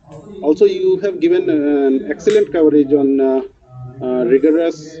 Also, you have given an excellent coverage on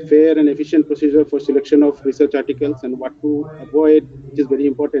rigorous, fair and efficient procedure for selection of research articles and what to avoid, which is very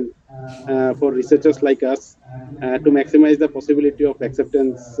important for researchers like us to maximize the possibility of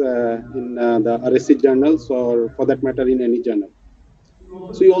acceptance in the RSC journals, or for that matter in any journal.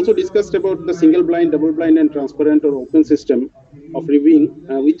 So we also discussed about the single blind, double blind, and transparent or open system of reviewing,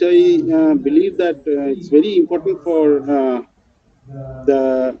 which I believe that it's very important for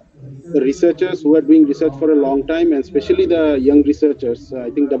the researchers who are doing research for a long time, and especially the young researchers. I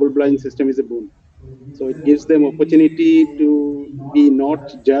think double blind system is a boon. So it gives them opportunity to be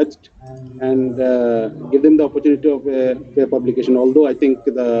not judged and give them the opportunity of a fair publication. Although I think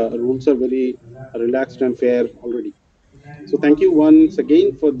the rules are very relaxed and fair already. So thank you once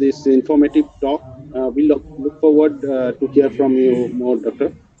again for this informative talk. We look forward to hear from you more,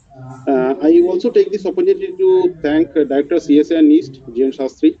 Doctor. I also take this opportunity to thank Director CSIR NEAST, Jian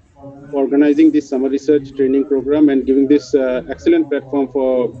Shastri, for organizing this summer research training program and giving this excellent platform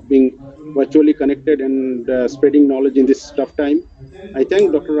for being virtually connected and spreading knowledge in this tough time. I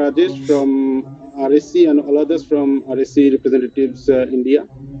thank Dr. Rajesh from RSC and all others from RSC representatives India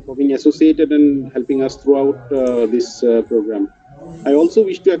for being associated and helping us throughout this program. I also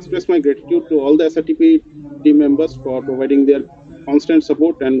wish to express my gratitude to all the SRTP team members for providing their constant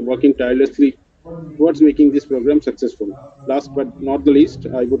support and working tirelessly towards making this program successful. Last but not the least,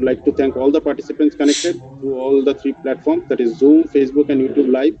 I would like to thank all the participants connected through all the three platforms, that is Zoom, Facebook, and YouTube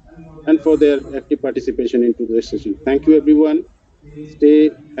Live, and for their active participation into this session. Thank you, everyone.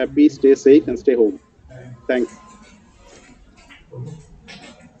 Stay happy, stay safe, and stay home. Thanks.